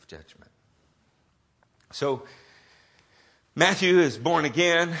deserving of judgment. So Matthew is born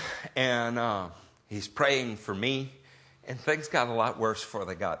again, and he's praying for me, and things got a lot worse before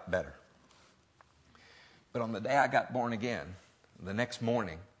they got better. But on the day I got born again, the next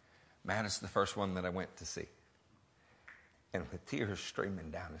morning, Matt is the first one that I went to see. And with tears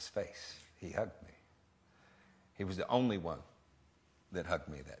streaming down his face, he hugged me. He was the only one that hugged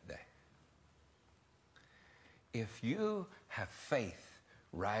me that day. If you have faith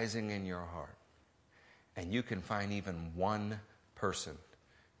rising in your heart, and you can find even one person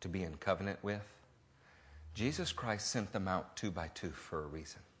to be in covenant with, Jesus Christ sent them out 2 by 2 for a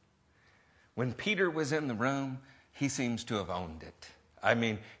reason. When Peter was in the room, he seems to have owned it. I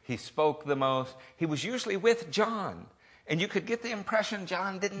mean, he spoke the most. He was usually with John. And you could get the impression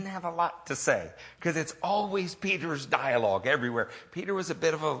John didn't have a lot to say, because it's always Peter's dialogue everywhere. Peter was a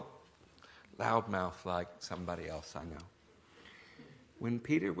bit of a loudmouth like somebody else I know. When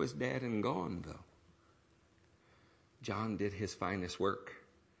Peter was dead and gone, though, John did his finest work.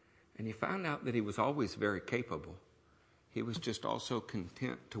 And he found out that he was always very capable. He was just also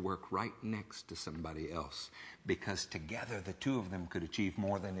content to work right next to somebody else, because together the two of them could achieve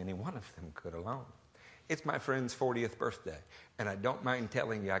more than any one of them could alone. It's my friend's 40th birthday, and I don't mind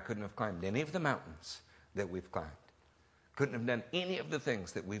telling you I couldn't have climbed any of the mountains that we've climbed. Couldn't have done any of the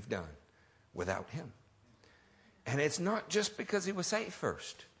things that we've done without him. And it's not just because he was saved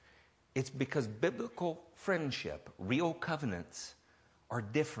first. It's because biblical friendship, real covenants, are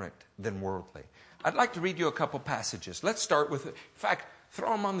different than worldly. I'd like to read you a couple passages. Let's start with, in fact,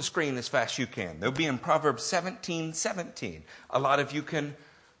 throw them on the screen as fast as you can. They'll be in Proverbs 17:17. A lot of you can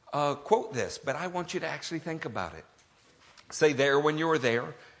quote this, but I want you to actually think about it. Say there when you are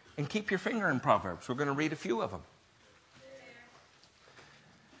there, and keep your finger in Proverbs. We're going to read a few of them.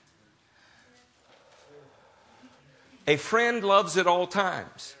 A friend loves at all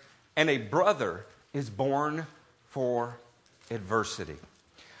times, and a brother is born for adversity.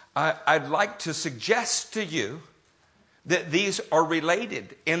 I'd like to suggest to you that these are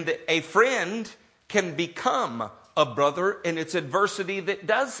related, and that a friend can become a brother, and it's adversity that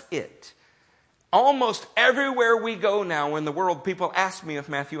does it. Almost everywhere we go now in the world, people ask me if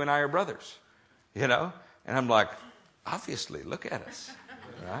Matthew and I are brothers. You know? And I'm like, obviously, look at us.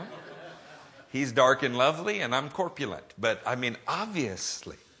 Right? He's dark and lovely, and I'm corpulent. But, I mean,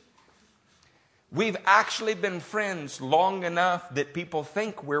 obviously. We've actually been friends long enough that people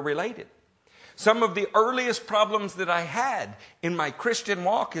think we're related. Some of the earliest problems that I had in my Christian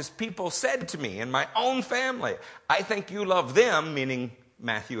walk is people said to me in my own family, I think you love them, meaning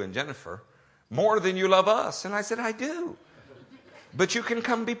Matthew and Jennifer, more than you love us. And I said, I do. But you can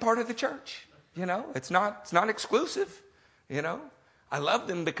come be part of the church. You know, it's not exclusive. You know, I love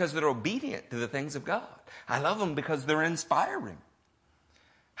them because they're obedient to the things of God. I love them because they're inspiring.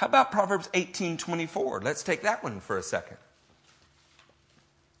 How about Proverbs 18:24? Let's take that one for a second.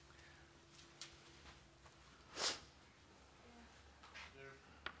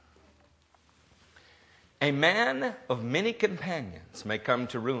 A man of many companions may come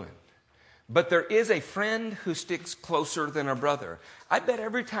to ruin, but there is a friend who sticks closer than a brother. I bet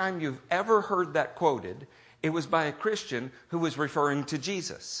every time you've ever heard that quoted, it was by a Christian who was referring to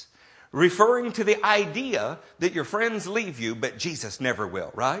Jesus. Referring to the idea that your friends leave you, but Jesus never will,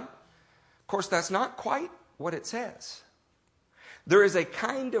 right? Of course, that's not quite what it says. There is a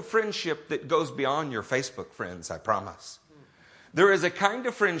kind of friendship that goes beyond your Facebook friends, I promise. There is a kind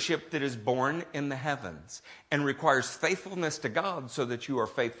of friendship that is born in the heavens and requires faithfulness to God so that you are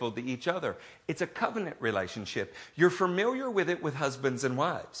faithful to each other. It's a covenant relationship. You're familiar with it with husbands and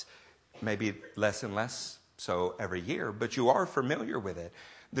wives. Maybe less and less so every year, but you are familiar with it.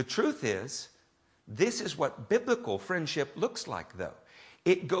 The truth is, this is what biblical friendship looks like, though.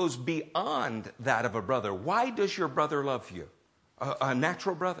 It goes beyond that of a brother. Why does your brother love you? A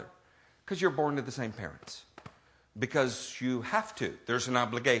natural brother. Because you're born to the same parents. Because you have to. There's an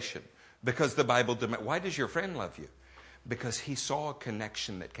obligation. Because the Bible demands. Why does your friend love you? Because he saw a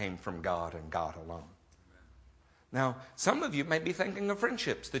connection that came from God and God alone. Now, some of you may be thinking of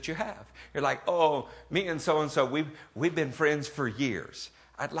friendships that you have. You're like, oh, me and so, we've been friends for years.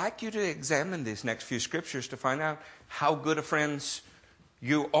 I'd like you to examine these next few scriptures to find out how good of friends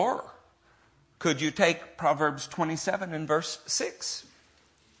you are. Could you take Proverbs 27 and verse 6?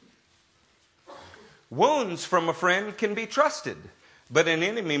 Wounds from a friend can be trusted, but an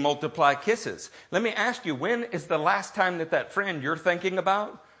enemy multiply kisses. Let me ask you, when is the last time that friend you're thinking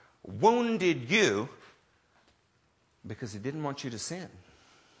about wounded you because he didn't want you to sin?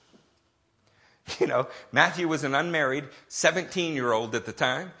 You know, Matthew was an unmarried 17-year-old at the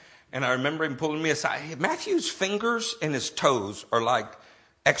time, and I remember him pulling me aside. Matthew's fingers and his toes are like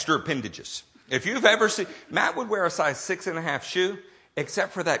extra appendages. If you've ever seen, Matt would wear a size 6.5 shoe,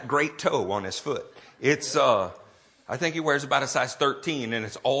 except for that great toe on his foot. It's, I think he wears about a size 13, and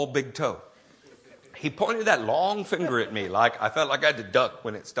it's all big toe. He pointed that long finger at me, like I felt like I had to duck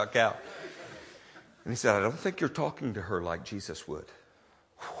when it stuck out. And he said, I don't think you're talking to her like Jesus would.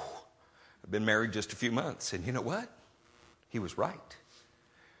 I've been married just a few months, and you know what? He was right.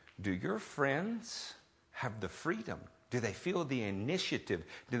 Do your friends have the freedom? Do they feel the initiative?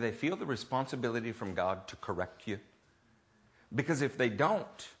 Do they feel the responsibility from God to correct you? Because if they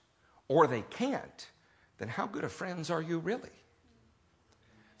don't, or they can't, then how good of friends are you really?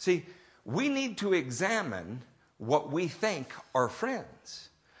 See, we need to examine what we think are friends.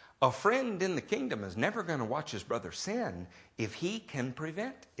 A friend in the kingdom is never going to watch his brother sin if he can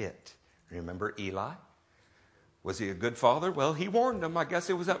prevent it. Remember Eli? Was he a good father? Well, he warned them. I guess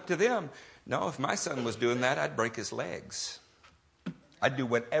it was up to them. No, if my son was doing that, I'd break his legs. I'd do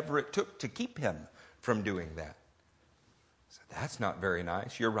whatever it took to keep him from doing that. So that's not very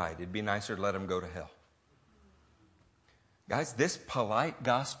nice. You're right. It'd be nicer to let him go to hell. Guys, this polite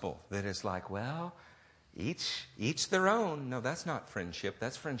gospel that is like, well, each their own. No, that's not friendship.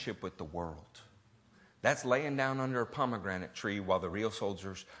 That's friendship with the world. That's laying down under a pomegranate tree while the real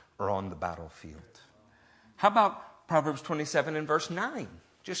soldiers are on the battlefield. How about Proverbs 27 and verse 9?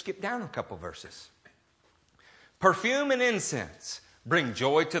 Just skip down a couple verses. Perfume and incense bring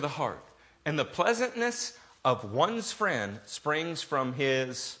joy to the heart, and the pleasantness of one's friend springs from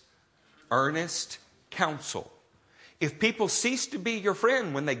his earnest counsel. If people cease to be your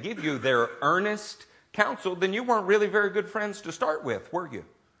friend when they give you their earnest counsel, then you weren't really very good friends to start with, were you?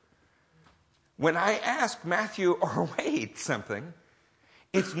 When I ask Matthew or Wade something,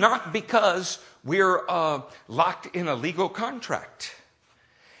 it's not because we're locked in a legal contract.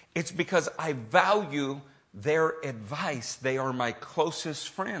 It's because I value their advice. They are my closest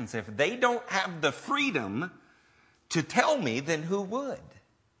friends. If they don't have the freedom to tell me, then who would?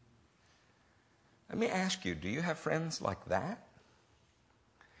 Let me ask you, do you have friends like that?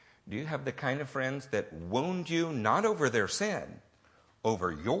 Do you have the kind of friends that wound you not over their sin, over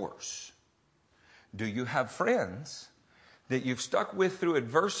yours? Do you have friends that you've stuck with through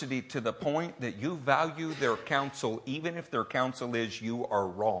adversity to the point that you value their counsel, even if their counsel is you are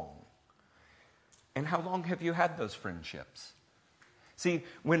wrong? And how long have you had those friendships? See,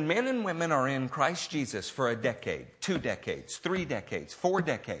 when men and women are in Christ Jesus for a decade, 2 decades, 3 decades, 4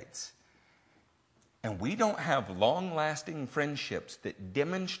 decades, and we don't have long-lasting friendships that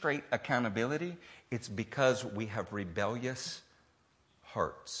demonstrate accountability, it's because we have rebellious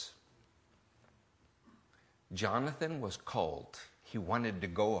hearts. Jonathan was called. He wanted to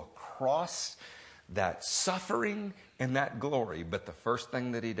go across that suffering and that glory, but the first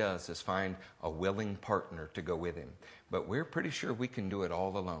thing that he does is find a willing partner to go with him. But we're pretty sure we can do it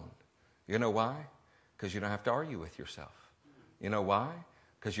all alone. You know why? Because you don't have to argue with yourself. You know why?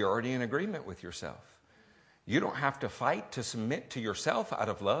 Because you're already in agreement with yourself. You don't have to fight to submit to yourself out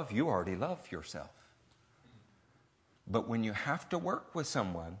of love. You already love yourself. But when you have to work with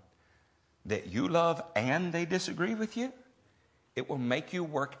someone that you love and they disagree with you, it will make you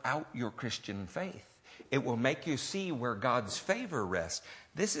work out your Christian faith. It will make you see where God's favor rests.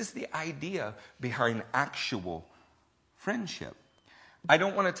 This is the idea behind actual friendship. I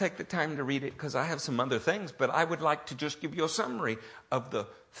don't want to take the time to read it because I have some other things, but I would like to just give you a summary of the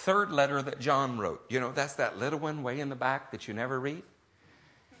 3rd letter that John wrote. You know, that's that little one way in the back that you never read.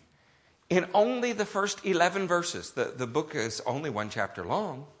 In only the first 11 verses, the book is only 1 chapter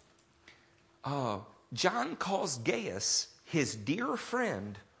long, John calls Gaius his dear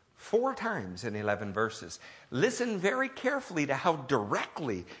friend 4 times in 11 verses. Listen very carefully to how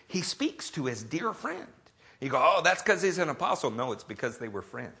directly he speaks to his dear friend. You go, oh, that's because he's an apostle. No, it's because they were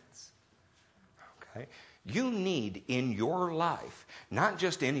friends. Okay? You need in your life, not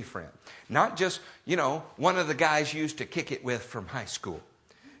just any friend, not just, one of the guys you used to kick it with from high school.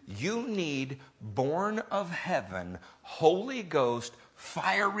 You need born of heaven, Holy Ghost,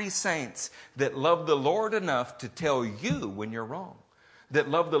 fiery saints that love the Lord enough to tell you when you're wrong. That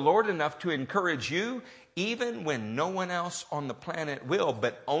love the Lord enough to encourage you even when no one else on the planet will,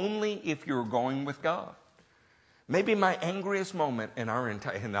 but only if you're going with God. Maybe my angriest moment in our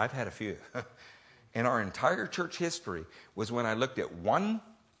entire, and I've had a few, in our entire church history was when I looked at one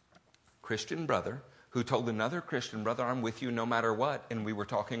Christian brother who told another Christian brother, I'm with you no matter what, and we were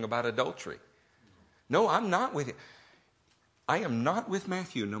talking about adultery. No, I'm not with you. I am not with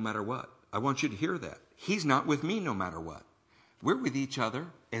Matthew no matter what. I want you to hear that. He's not with me no matter what. We're with each other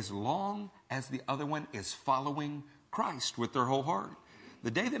as long as the other one is following Christ with their whole heart.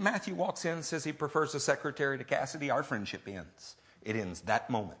 The day that Matthew walks in and says he prefers a secretary to Cassidy, our friendship ends. It ends that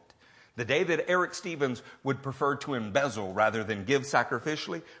moment. The day that Eric Stevens would prefer to embezzle rather than give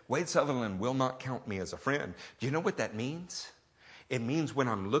sacrificially, Wade Sutherland will not count me as a friend. Do you know what that means? It means when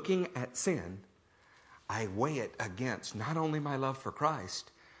I'm looking at sin, I weigh it against not only my love for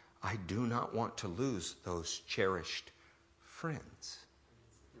Christ, I do not want to lose those cherished friends.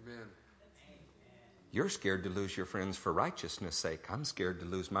 Amen. You're scared to lose your friends for righteousness' sake. I'm scared to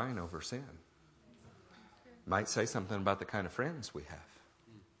lose mine over sin. Might say something about the kind of friends we have.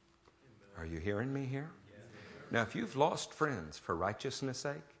 Are you hearing me here? Now, if you've lost friends for righteousness'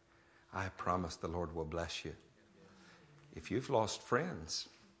 sake, I promise the Lord will bless you. If you've lost friends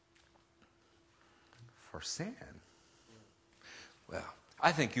for sin, well,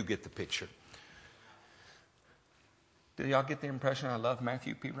 I think you get the picture. Did y'all get the impression I love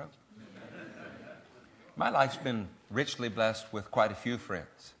Matthew P. Rose? My life's been richly blessed with quite a few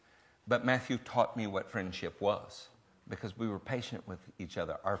friends. But Matthew taught me what friendship was because we were patient with each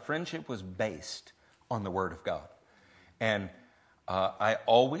other. Our friendship was based on the Word of God. And I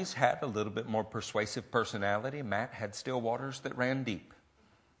always had a little bit more persuasive personality. Matt had still waters that ran deep.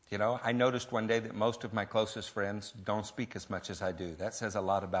 I noticed one day that most of my closest friends don't speak as much as I do. That says a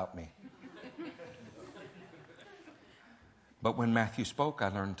lot about me. But when Matthew spoke, I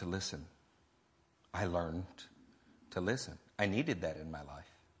learned to listen. I learned to listen. I needed that in my life.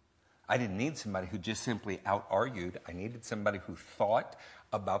 I didn't need somebody who just simply out-argued. I needed somebody who thought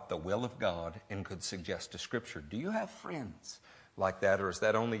about the will of God and could suggest a scripture. Do you have friends like that, or is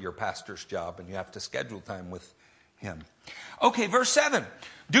that only your pastor's job and you have to schedule time with him? Okay, verse 7.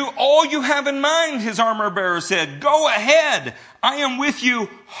 Do all you have in mind, his armor bearer said. Go ahead. I am with you,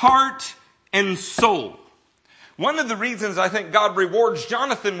 heart and soul. One of the reasons I think God rewards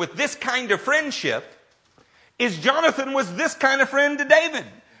Jonathan with this kind of friendship is Jonathan was this kind of friend to David.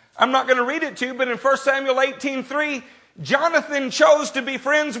 I'm not going to read it to you, but in 1 Samuel 18:3, Jonathan chose to be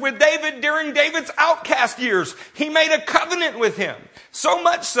friends with David during David's outcast years. He made a covenant with him. So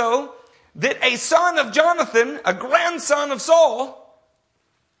much so that a son of Jonathan, a grandson of Saul,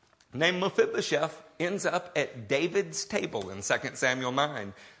 named Mephibosheth, ends up at David's table in 2 Samuel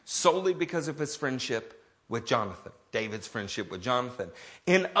 9, solely because of his friendship with Jonathan. David's friendship with Jonathan.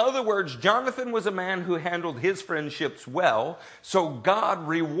 In other words, Jonathan was a man who handled his friendships well, so God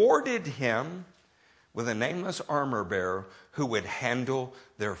rewarded him with a nameless armor bearer who would handle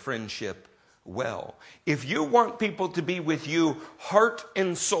their friendship well. If you want people to be with you heart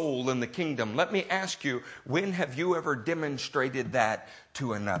and soul in the kingdom, let me ask you, when have you ever demonstrated that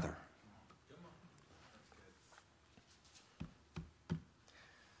to another?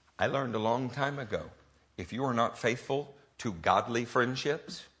 I learned a long time ago, if you are not faithful to godly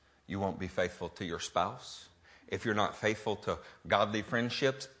friendships, you won't be faithful to your spouse. If you're not faithful to godly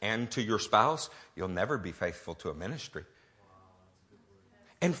friendships and to your spouse, you'll never be faithful to a ministry.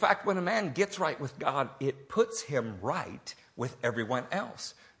 In fact, when a man gets right with God, it puts him right with everyone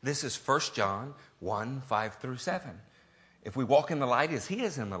else. This is 1 John 1, 5 through 7. If we walk in the light as he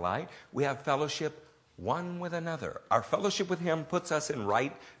is in the light, we have fellowship one with another. Our fellowship with him puts us in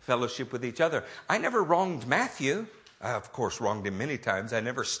right fellowship with each other. I never wronged Matthew. I, of course, wronged him many times. I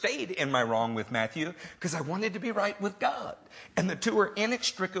never stayed in my wrong with Matthew because I wanted to be right with God. And the two are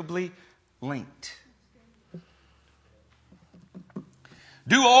inextricably linked.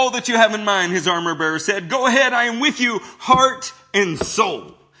 Do all that you have in mind, his armor bearer said. Go ahead, I am with you, heart and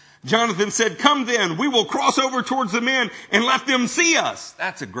soul. Jonathan said, come then, we will cross over towards the men and let them see us.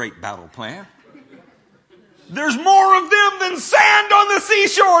 That's a great battle plan. There's more of them than sand on the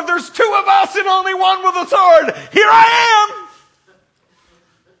seashore. There's two of us and only one with a sword. Here I am.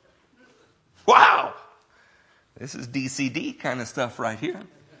 Wow. This is DCD kind of stuff right here.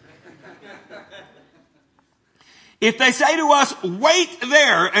 If they say to us, wait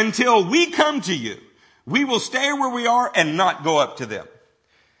there until we come to you, we will stay where we are and not go up to them.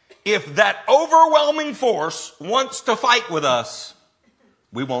 If that overwhelming force wants to fight with us,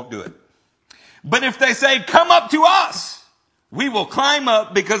 we won't do it. But if they say, come up to us, we will climb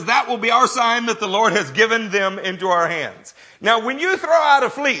up because that will be our sign that the Lord has given them into our hands. Now, when you throw out a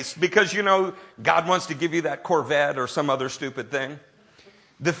fleece because, you know, God wants to give you that Corvette or some other stupid thing,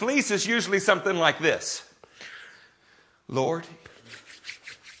 the fleece is usually something like this. Lord,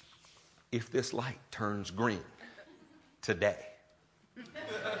 if this light turns green today,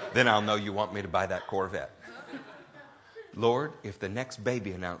 then I'll know you want me to buy that Corvette. Lord, if the next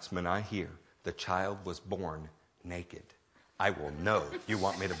baby announcement I hear, the child was born naked, I will know you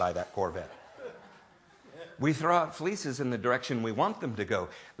want me to buy that Corvette. We throw out fleeces in the direction we want them to go.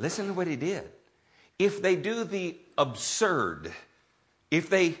 Listen to what he did. If they do the absurd, if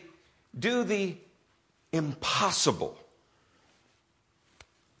they do the impossible,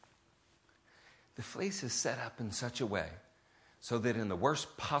 the fleece is set up in such a way so that in the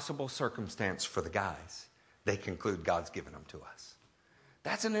worst possible circumstance for the guys, they conclude God's given them to us.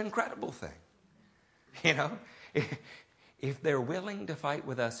 That's an incredible thing. You know, if they're willing to fight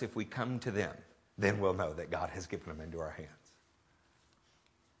with us if we come to them, then we'll know that God has given them into our hands.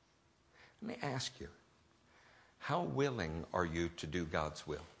 Let me ask you, how willing are you to do God's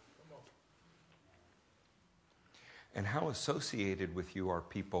will? And how associated with you are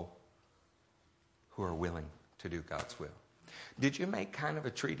people who are willing to do God's will? Did you make kind of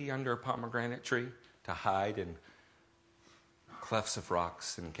a treaty under a pomegranate tree to hide in clefts of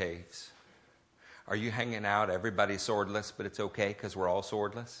rocks and caves? Are you hanging out, everybody's swordless, but it's okay because we're all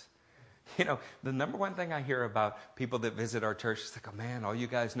swordless? You know, the number one thing I hear about people that visit our church is like, oh man, all you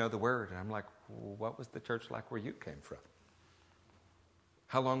guys know the word. And I'm like, what was the church like where you came from?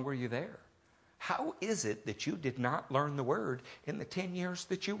 How long were you there? How is it that you did not learn the word in the 10 years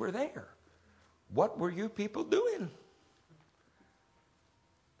that you were there? What were you people doing?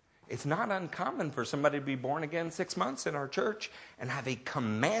 It's not uncommon for somebody to be born again 6 months in our church and have a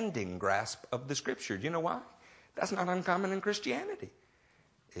commanding grasp of the Scripture. Do you know why? That's not uncommon in Christianity.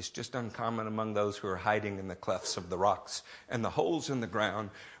 It's just uncommon among those who are hiding in the clefts of the rocks and the holes in the ground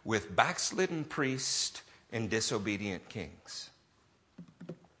with backslidden priests and disobedient kings.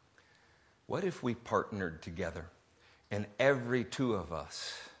 What if we partnered together and every two of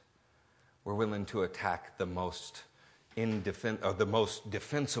us were willing to attack the most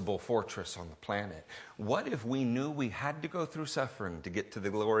defensible fortress on the planet? What if we knew we had to go through suffering to get to the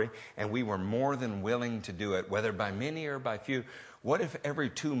glory, and we were more than willing to do it, whether by many or by few? What if every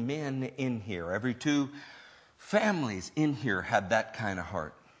two men in here, every two families in here had that kind of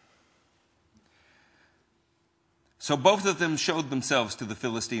heart? So both of them showed themselves to the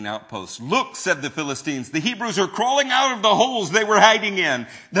Philistine outposts. "Look," said the Philistines, "the Hebrews are crawling out of the holes they were hiding in."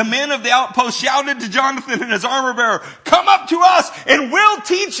 The men of the outpost shouted to Jonathan and his armor bearer, "Come up to us and we'll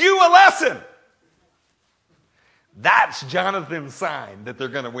teach you a lesson." That's Jonathan's sign that they're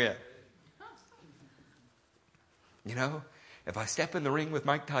going to win. You know, if I step in the ring with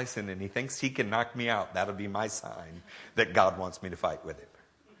Mike Tyson and he thinks he can knock me out, that'll be my sign that God wants me to fight with him.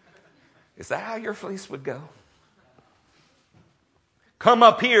 Is that how your fleece would go? "Come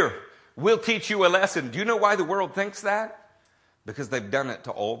up here. We'll teach you a lesson." Do you know why the world thinks that? Because they've done it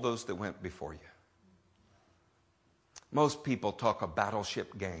to all those that went before you. Most people talk a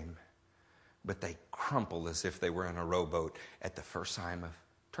battleship game, but they crumple as if they were in a rowboat at the first sign of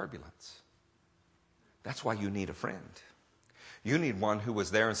turbulence. That's why you need a friend. You need one who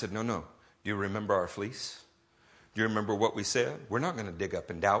was there and said, no, do you remember our fleece? Do you remember what we said? We're not going to dig up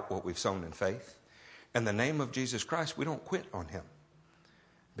and doubt what we've sown in faith. In the name of Jesus Christ, we don't quit on him.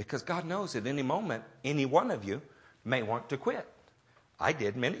 Because God knows at any moment, any one of you may want to quit. I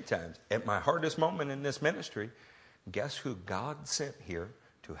did many times. At my hardest moment in this ministry, guess who God sent here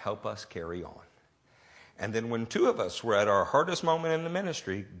to help us carry on? And then when two of us were at our hardest moment in the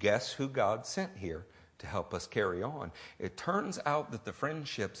ministry, guess who God sent here to help us carry on? It turns out that the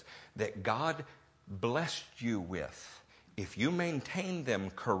friendships that God blessed you with, if you maintain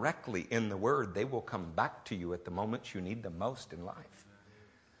them correctly in the Word, they will come back to you at the moments you need them most in life.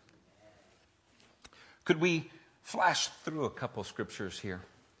 Could we flash through a couple scriptures here?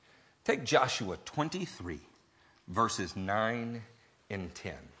 Take Joshua 23, verses 9 and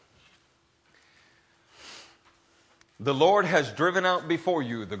 10. "The Lord has driven out before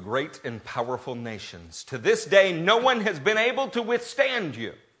you the great and powerful nations. To this day, no one has been able to withstand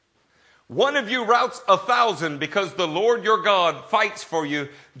you. One of you routs 1,000 because the Lord your God fights for you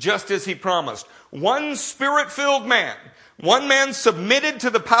just as he promised. One spirit-filled man, one man submitted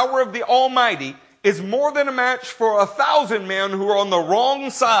to the power of the Almighty, is more than a match for 1,000 men who are on the wrong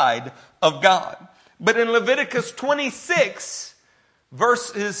side of God." But in Leviticus 26,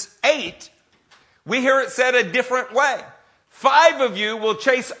 verses 8, we hear it said a different way. 5 of you will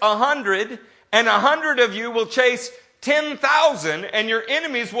chase 100, and 100 of you will chase 10,000, and your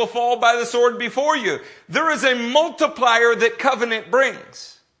enemies will fall by the sword before you. There is a multiplier that covenant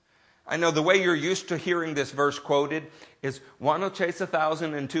brings. I know the way you're used to hearing this verse quoted is 1 will chase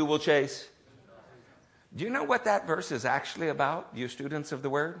 1,000 and 2 will chase. Do you know what that verse is actually about, you students of the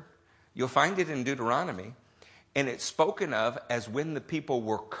Word? You'll find it in Deuteronomy, and it's spoken of as when the people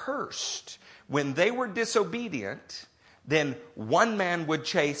were cursed. When they were disobedient, then one man would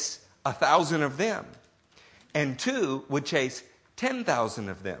chase 1,000 of them, and 2 would chase 10,000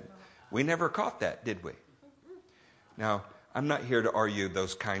 of them. We never caught that, did we? Now, I'm not here to argue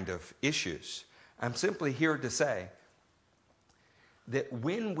those kind of issues. I'm simply here to say that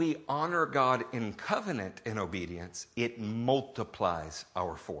when we honor God in covenant and obedience, it multiplies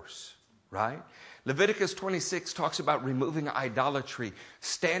our force, right? Leviticus 26 talks about removing idolatry,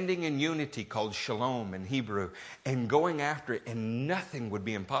 standing in unity called shalom in Hebrew, and going after it, and nothing would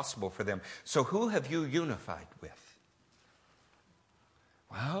be impossible for them. So who have you unified with?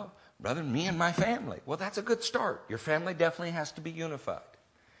 Well, brother, me and my family. Well, that's a good start. Your family definitely has to be unified.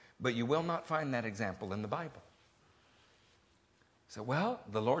 But you will not find that example in the Bible. So, well,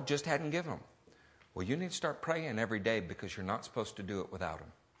 the Lord just hadn't given them. Well, you need to start praying every day because you're not supposed to do it without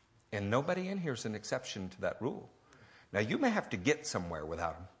them. And nobody in here is an exception to that rule. Now, you may have to get somewhere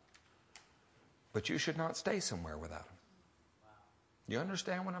without them, but you should not stay somewhere without them. You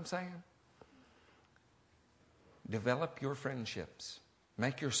understand what I'm saying? Develop your friendships.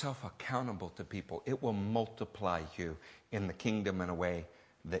 Make yourself accountable to people. It will multiply you in the kingdom in a way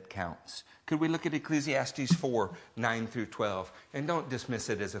that counts. Could we look at Ecclesiastes 4, 9 through 12? And don't dismiss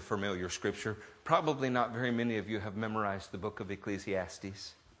it as a familiar scripture. Probably not very many of you have memorized the book of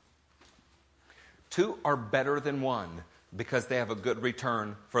Ecclesiastes. 2 are better than 1 because they have a good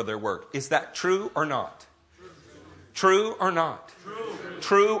return for their work. Is that true or not? True or not?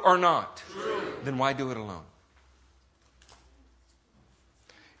 True or not? Then why do it alone?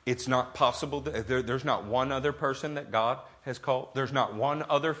 It's not possible. There's not one other person that God has called. There's not one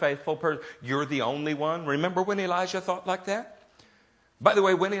other faithful person. You're the only one. Remember when Elijah thought like that? By the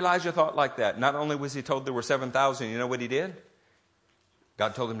way, when Elijah thought like that, not only was he told there were 7,000, you know what he did?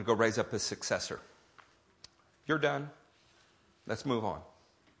 God told him to go raise up his successor. You're done. Let's move on.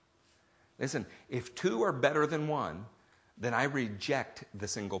 Listen, if two are better than one, then I reject the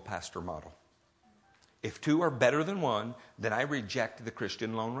single pastor model. If two are better than one, then I reject the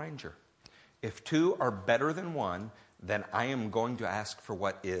Christian Lone Ranger. If two are better than one, then I am going to ask for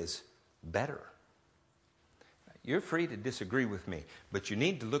what is better. You're free to disagree with me, but you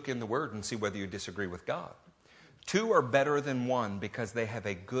need to look in the Word and see whether you disagree with God. Two are better than one because they have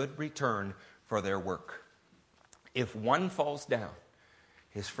a good return for their work. If one falls down,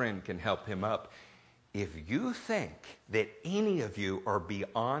 his friend can help him up. If you think that any of you are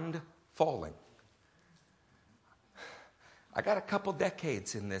beyond falling, I got a couple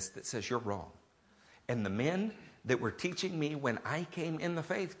decades in this that says you're wrong. And the men that were teaching me when I came in the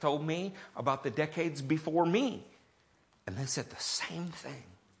faith told me about the decades before me. And they said the same thing.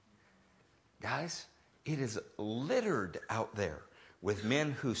 Guys, it is littered out there with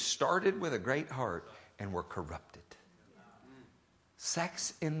men who started with a great heart and were corrupted.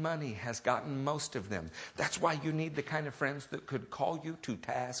 Sex and money has gotten most of them. That's why you need the kind of friends that could call you to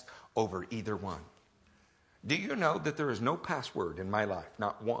task over either one. Do you know that there is no password in my life,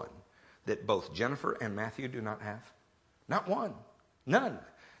 not one, that both Jennifer and Matthew do not have? Not one. None.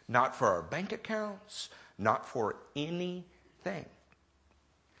 Not for our bank accounts, not for anything.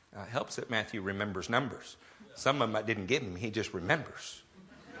 It helps that Matthew remembers numbers. Some of them I didn't give him. He just remembers.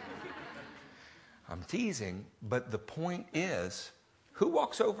 I'm teasing, but the point is, who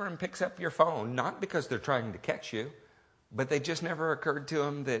walks over and picks up your phone, not because they're trying to catch you, but they just never occurred to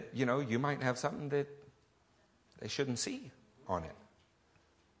them that, you might have something that they shouldn't see on it.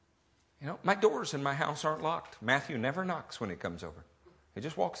 My doors in my house aren't locked. Matthew never knocks when he comes over. He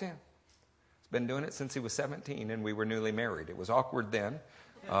just walks in. He's been doing it since he was 17 and we were newly married. It was awkward then.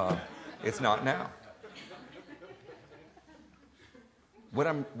 It's not now. What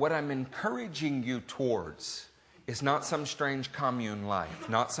I'm encouraging you towards is not some strange commune life,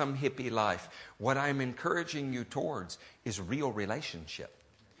 not some hippie life. What I'm encouraging you towards is real relationship.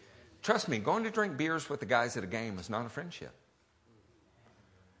 Trust me, going to drink beers with the guys at a game is not a friendship.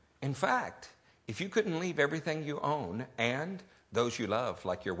 In fact, if you couldn't leave everything you own and those you love,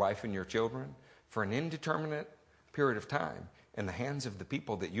 like your wife and your children, for an indeterminate period of time in the hands of the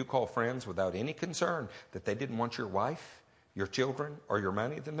people that you call friends without any concern that they didn't want your wife, your children, or your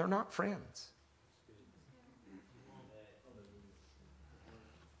money, then they're not friends.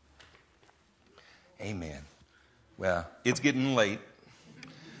 Amen. Well, it's getting late.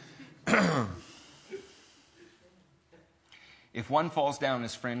 If one falls down,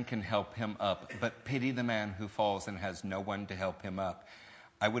 his friend can help him up, but pity the man who falls and has no one to help him up.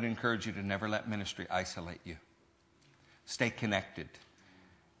 I would encourage you to never let ministry isolate you. Stay connected.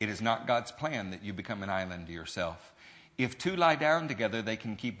 It is not God's plan that you become an island to yourself. If two lie down together, they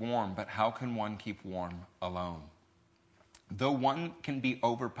can keep warm, but how can one keep warm alone? Though one can be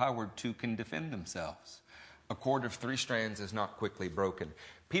overpowered, two can defend themselves. A cord of 3 strands is not quickly broken.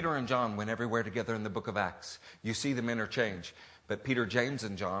 Peter and John went everywhere together in the book of Acts. You see them interchange. But Peter, James,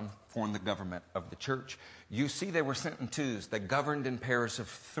 and John formed the government of the church. You see they were sent in twos. They governed in pairs of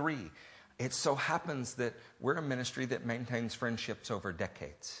 3. It so happens that we're a ministry that maintains friendships over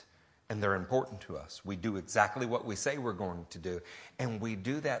decades. And they're important to us. We do exactly what we say we're going to do. And we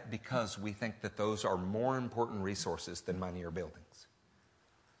do that because we think that those are more important resources than money or buildings.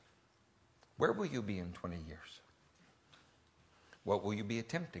 Where will you be in 20 years? What will you be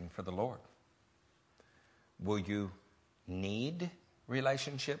attempting for the Lord? Will you need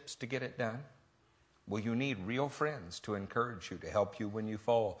relationships to get it done? Will you need real friends to encourage you, to help you when you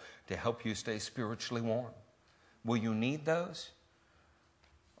fall, to help you stay spiritually warm? Will you need those?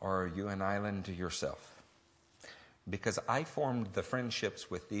 Or are you an island to yourself? Because I formed the friendships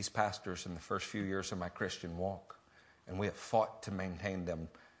with these pastors in the first few years of my Christian walk, and we have fought to maintain them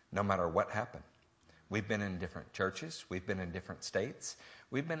no matter what happened. We've been in different churches. We've been in different states.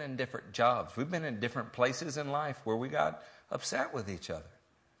 We've been in different jobs. We've been in different places in life where we got upset with each other.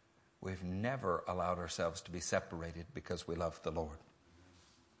 We've never allowed ourselves to be separated because we love the Lord.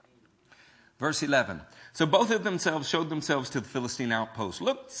 Verse 11. So both of themselves showed themselves to the Philistine outpost.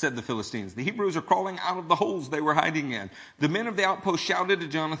 Look, said the Philistines, the Hebrews are crawling out of the holes they were hiding in. The men of the outpost shouted to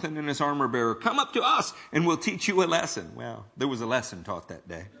Jonathan and his armor bearer, come up to us and we'll teach you a lesson. Well, there was a lesson taught that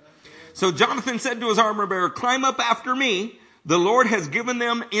day. So Jonathan said to his armor bearer, climb up after me. The Lord has given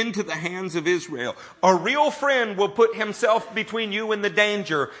them into the hands of Israel. A real friend will put himself between you and the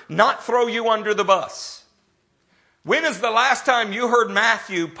danger, not throw you under the bus. When is the last time you heard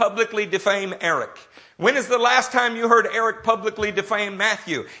Matthew publicly defame Eric? When is the last time you heard Eric publicly defame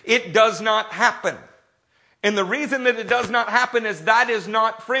Matthew? It does not happen. And the reason that it does not happen is that is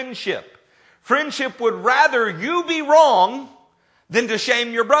not friendship. Friendship would rather you be wrong than to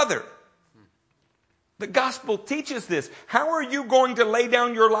shame your brother. The gospel teaches this. How are you going to lay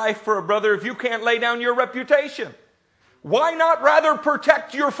down your life for a brother if you can't lay down your reputation? Why not rather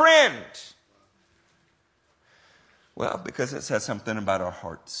protect your friend? Well, because it says something about our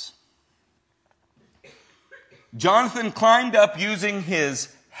hearts. Jonathan climbed up using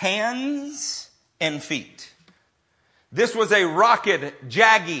his hands and feet. This was a rocket,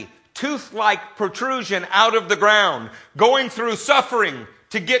 jaggy, tooth-like protrusion out of the ground, going through suffering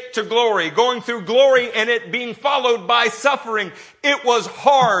to get to glory, going through glory and it being followed by suffering. It was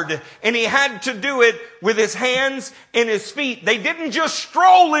hard, and he had to do it with his hands and his feet. They didn't just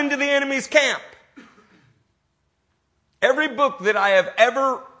stroll into the enemy's camp. Every book that I have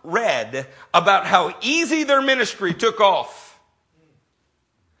ever read about how easy their ministry took off.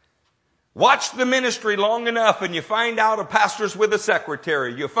 Watch the ministry long enough and you find out a pastor's with a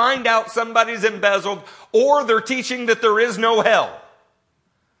secretary. You find out somebody's embezzled, or they're teaching that there is no hell.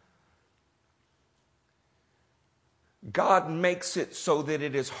 God makes it so that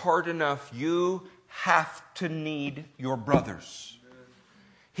it is hard enough you have to need your brothers.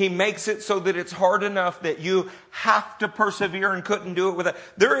 He makes it so that it's hard enough that you have to persevere and couldn't do it without.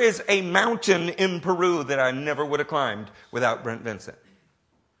 There is a mountain in Peru that I never would have climbed without Brent Vincent.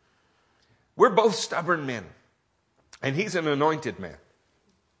 We're both stubborn men, and he's an anointed man.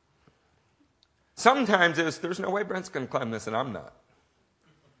 Sometimes it was, there's no way Brent's going to climb this and I'm not.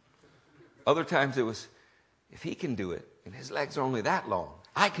 Other times it was, if he can do it, and his legs are only that long,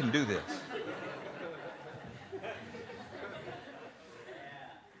 I can do this.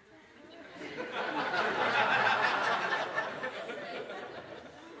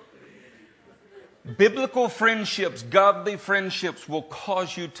 Biblical friendships, godly friendships will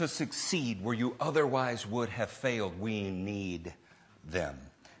cause you to succeed where you otherwise would have failed. We need them.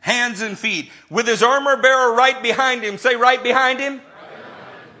 Hands and feet. With his armor bearer right behind him. Say right behind him.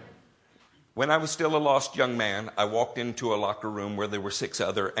 When I was still a lost young man, I walked into a locker room where there were 6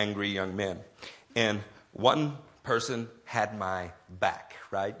 other angry young men. And one person had my back,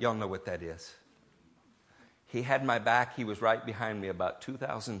 right? Y'all know what that is. He had my back. He was right behind me about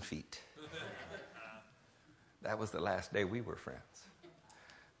 2,000 feet. That was the last day we were friends.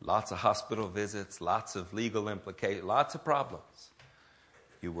 Lots of hospital visits, lots of legal implications, lots of problems.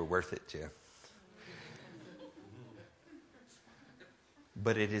 You were worth it, Jim.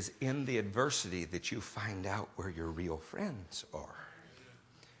 But it is in the adversity that you find out where your real friends are.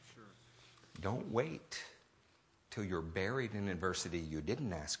 Don't wait till you're buried in adversity you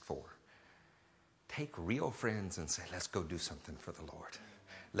didn't ask for. Take real friends and say, let's go do something for the Lord.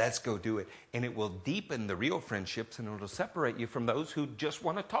 Let's go do it. And it will deepen the real friendships, and it will separate you from those who just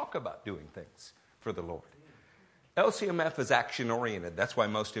want to talk about doing things for the Lord. LCMF is action-oriented. That's why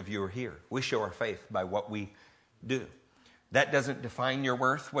most of you are here. We show our faith by what we do. That doesn't define your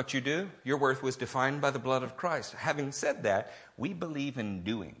worth, what you do. Your worth was defined by the blood of Christ. Having said that, we believe in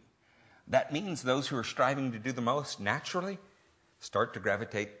doing. That means those who are striving to do the most naturally start to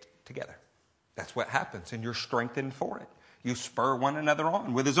gravitate together. That's what happens, and you're strengthened for it. You spur one another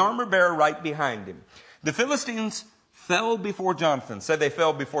on with his armor bearer right behind him. The Philistines fell before Jonathan. Say they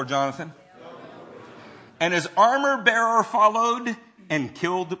fell before Jonathan. And his armor bearer followed and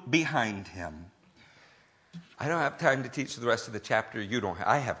killed behind him. I don't have time to teach the rest of the chapter.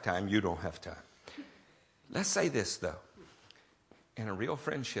 I have time. You don't have time. Let's say this, though. In a real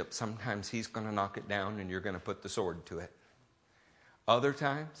friendship, sometimes he's going to knock it down and you're going to put the sword to it. Other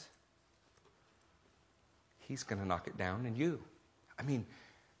times, he's going to knock it down and you. I mean,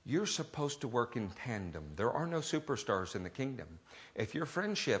 you're supposed to work in tandem. There are no superstars in the kingdom. If your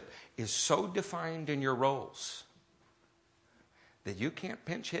friendship is so defined in your roles that you can't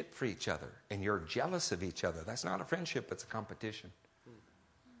pinch hit for each other and you're jealous of each other, that's not a friendship, it's a competition.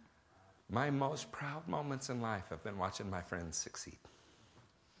 My most proud moments in life have been watching my friends succeed.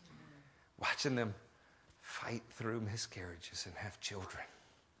 Watching them fight through miscarriages and have children.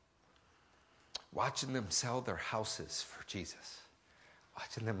 Watching them sell their houses for Jesus.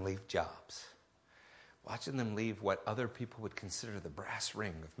 Watching them leave jobs. Watching them leave what other people would consider the brass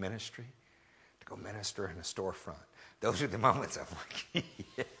ring of ministry to go minister in a storefront. Those are the moments I'm like,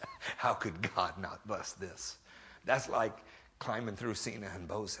 yeah, how could God not bless this? That's like climbing through Sina and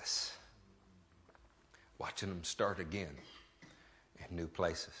Moses. Watching them start again and new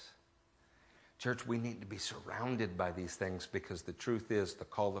places. Church, we need to be surrounded by these things because the truth is the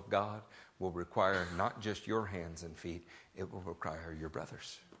call of God will require not just your hands and feet, it will require your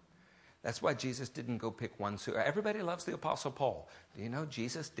brothers. That's why Jesus didn't go pick one. Everybody loves the Apostle Paul. Do you know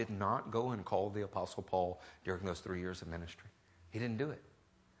Jesus did not go and call the Apostle Paul during those 3 years of ministry? He didn't do it.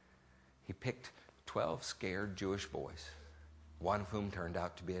 He picked 12 scared Jewish boys, one of whom turned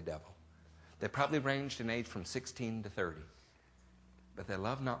out to be a devil. They probably ranged in age from 16 to 30. But they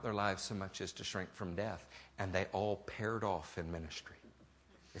loved not their lives so much as to shrink from death. And they all paired off in ministry.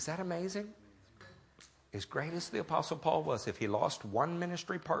 Is that amazing? As great as the Apostle Paul was, if he lost one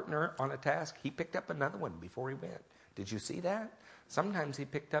ministry partner on a task, he picked up another one before he went. Did you see that? Sometimes he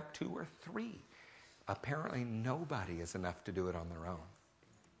picked up 2 or 3. Apparently nobody is enough to do it on their own.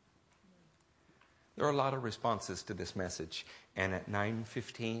 There are a lot of responses to this message. And at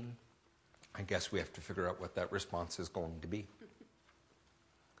 9:15, I guess we have to figure out what that response is going to be.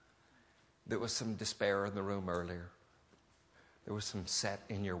 There was some despair in the room earlier. There was some set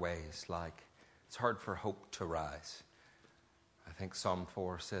in your ways, like it's hard for hope to rise. I think Psalm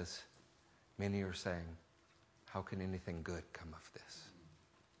 4 says, many are saying, how can anything good come of this?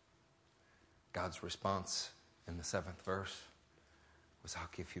 God's response in the 7th verse was, I'll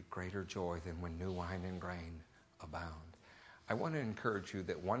give you greater joy than when new wine and grain abound. I want to encourage you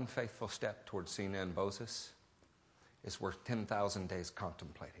that one faithful step towards Sina and Moses is worth 10,000 days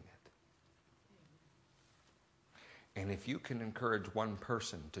contemplating it. And if you can encourage one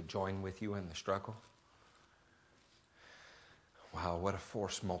person to join with you in the struggle, wow, what a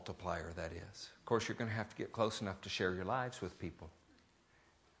force multiplier that is. Of course, you're going to have to get close enough to share your lives with people.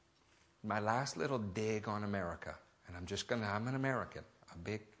 My last little dig on America, and I'm an American, a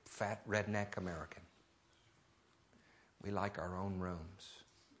big, fat, redneck American. We like our own rooms,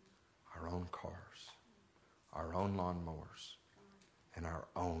 our own cars, our own lawnmowers, and our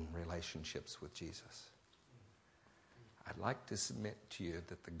own relationships with Jesus. I'd like to submit to you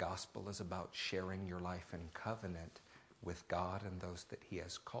that the gospel is about sharing your life in covenant with God and those that He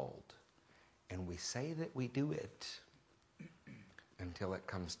has called. And we say that we do it until it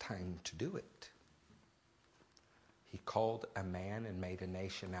comes time to do it. He called a man and made a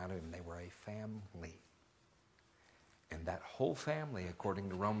nation out of him. They were a family. And that whole family, according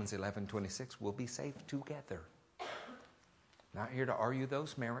to Romans 11:26, will be saved together. Not here to argue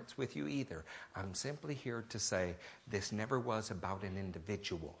those merits with you either. I'm simply here to say this never was about an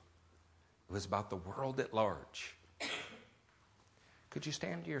individual. It was about the world at large. Could you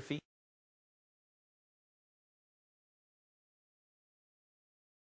stand to your feet?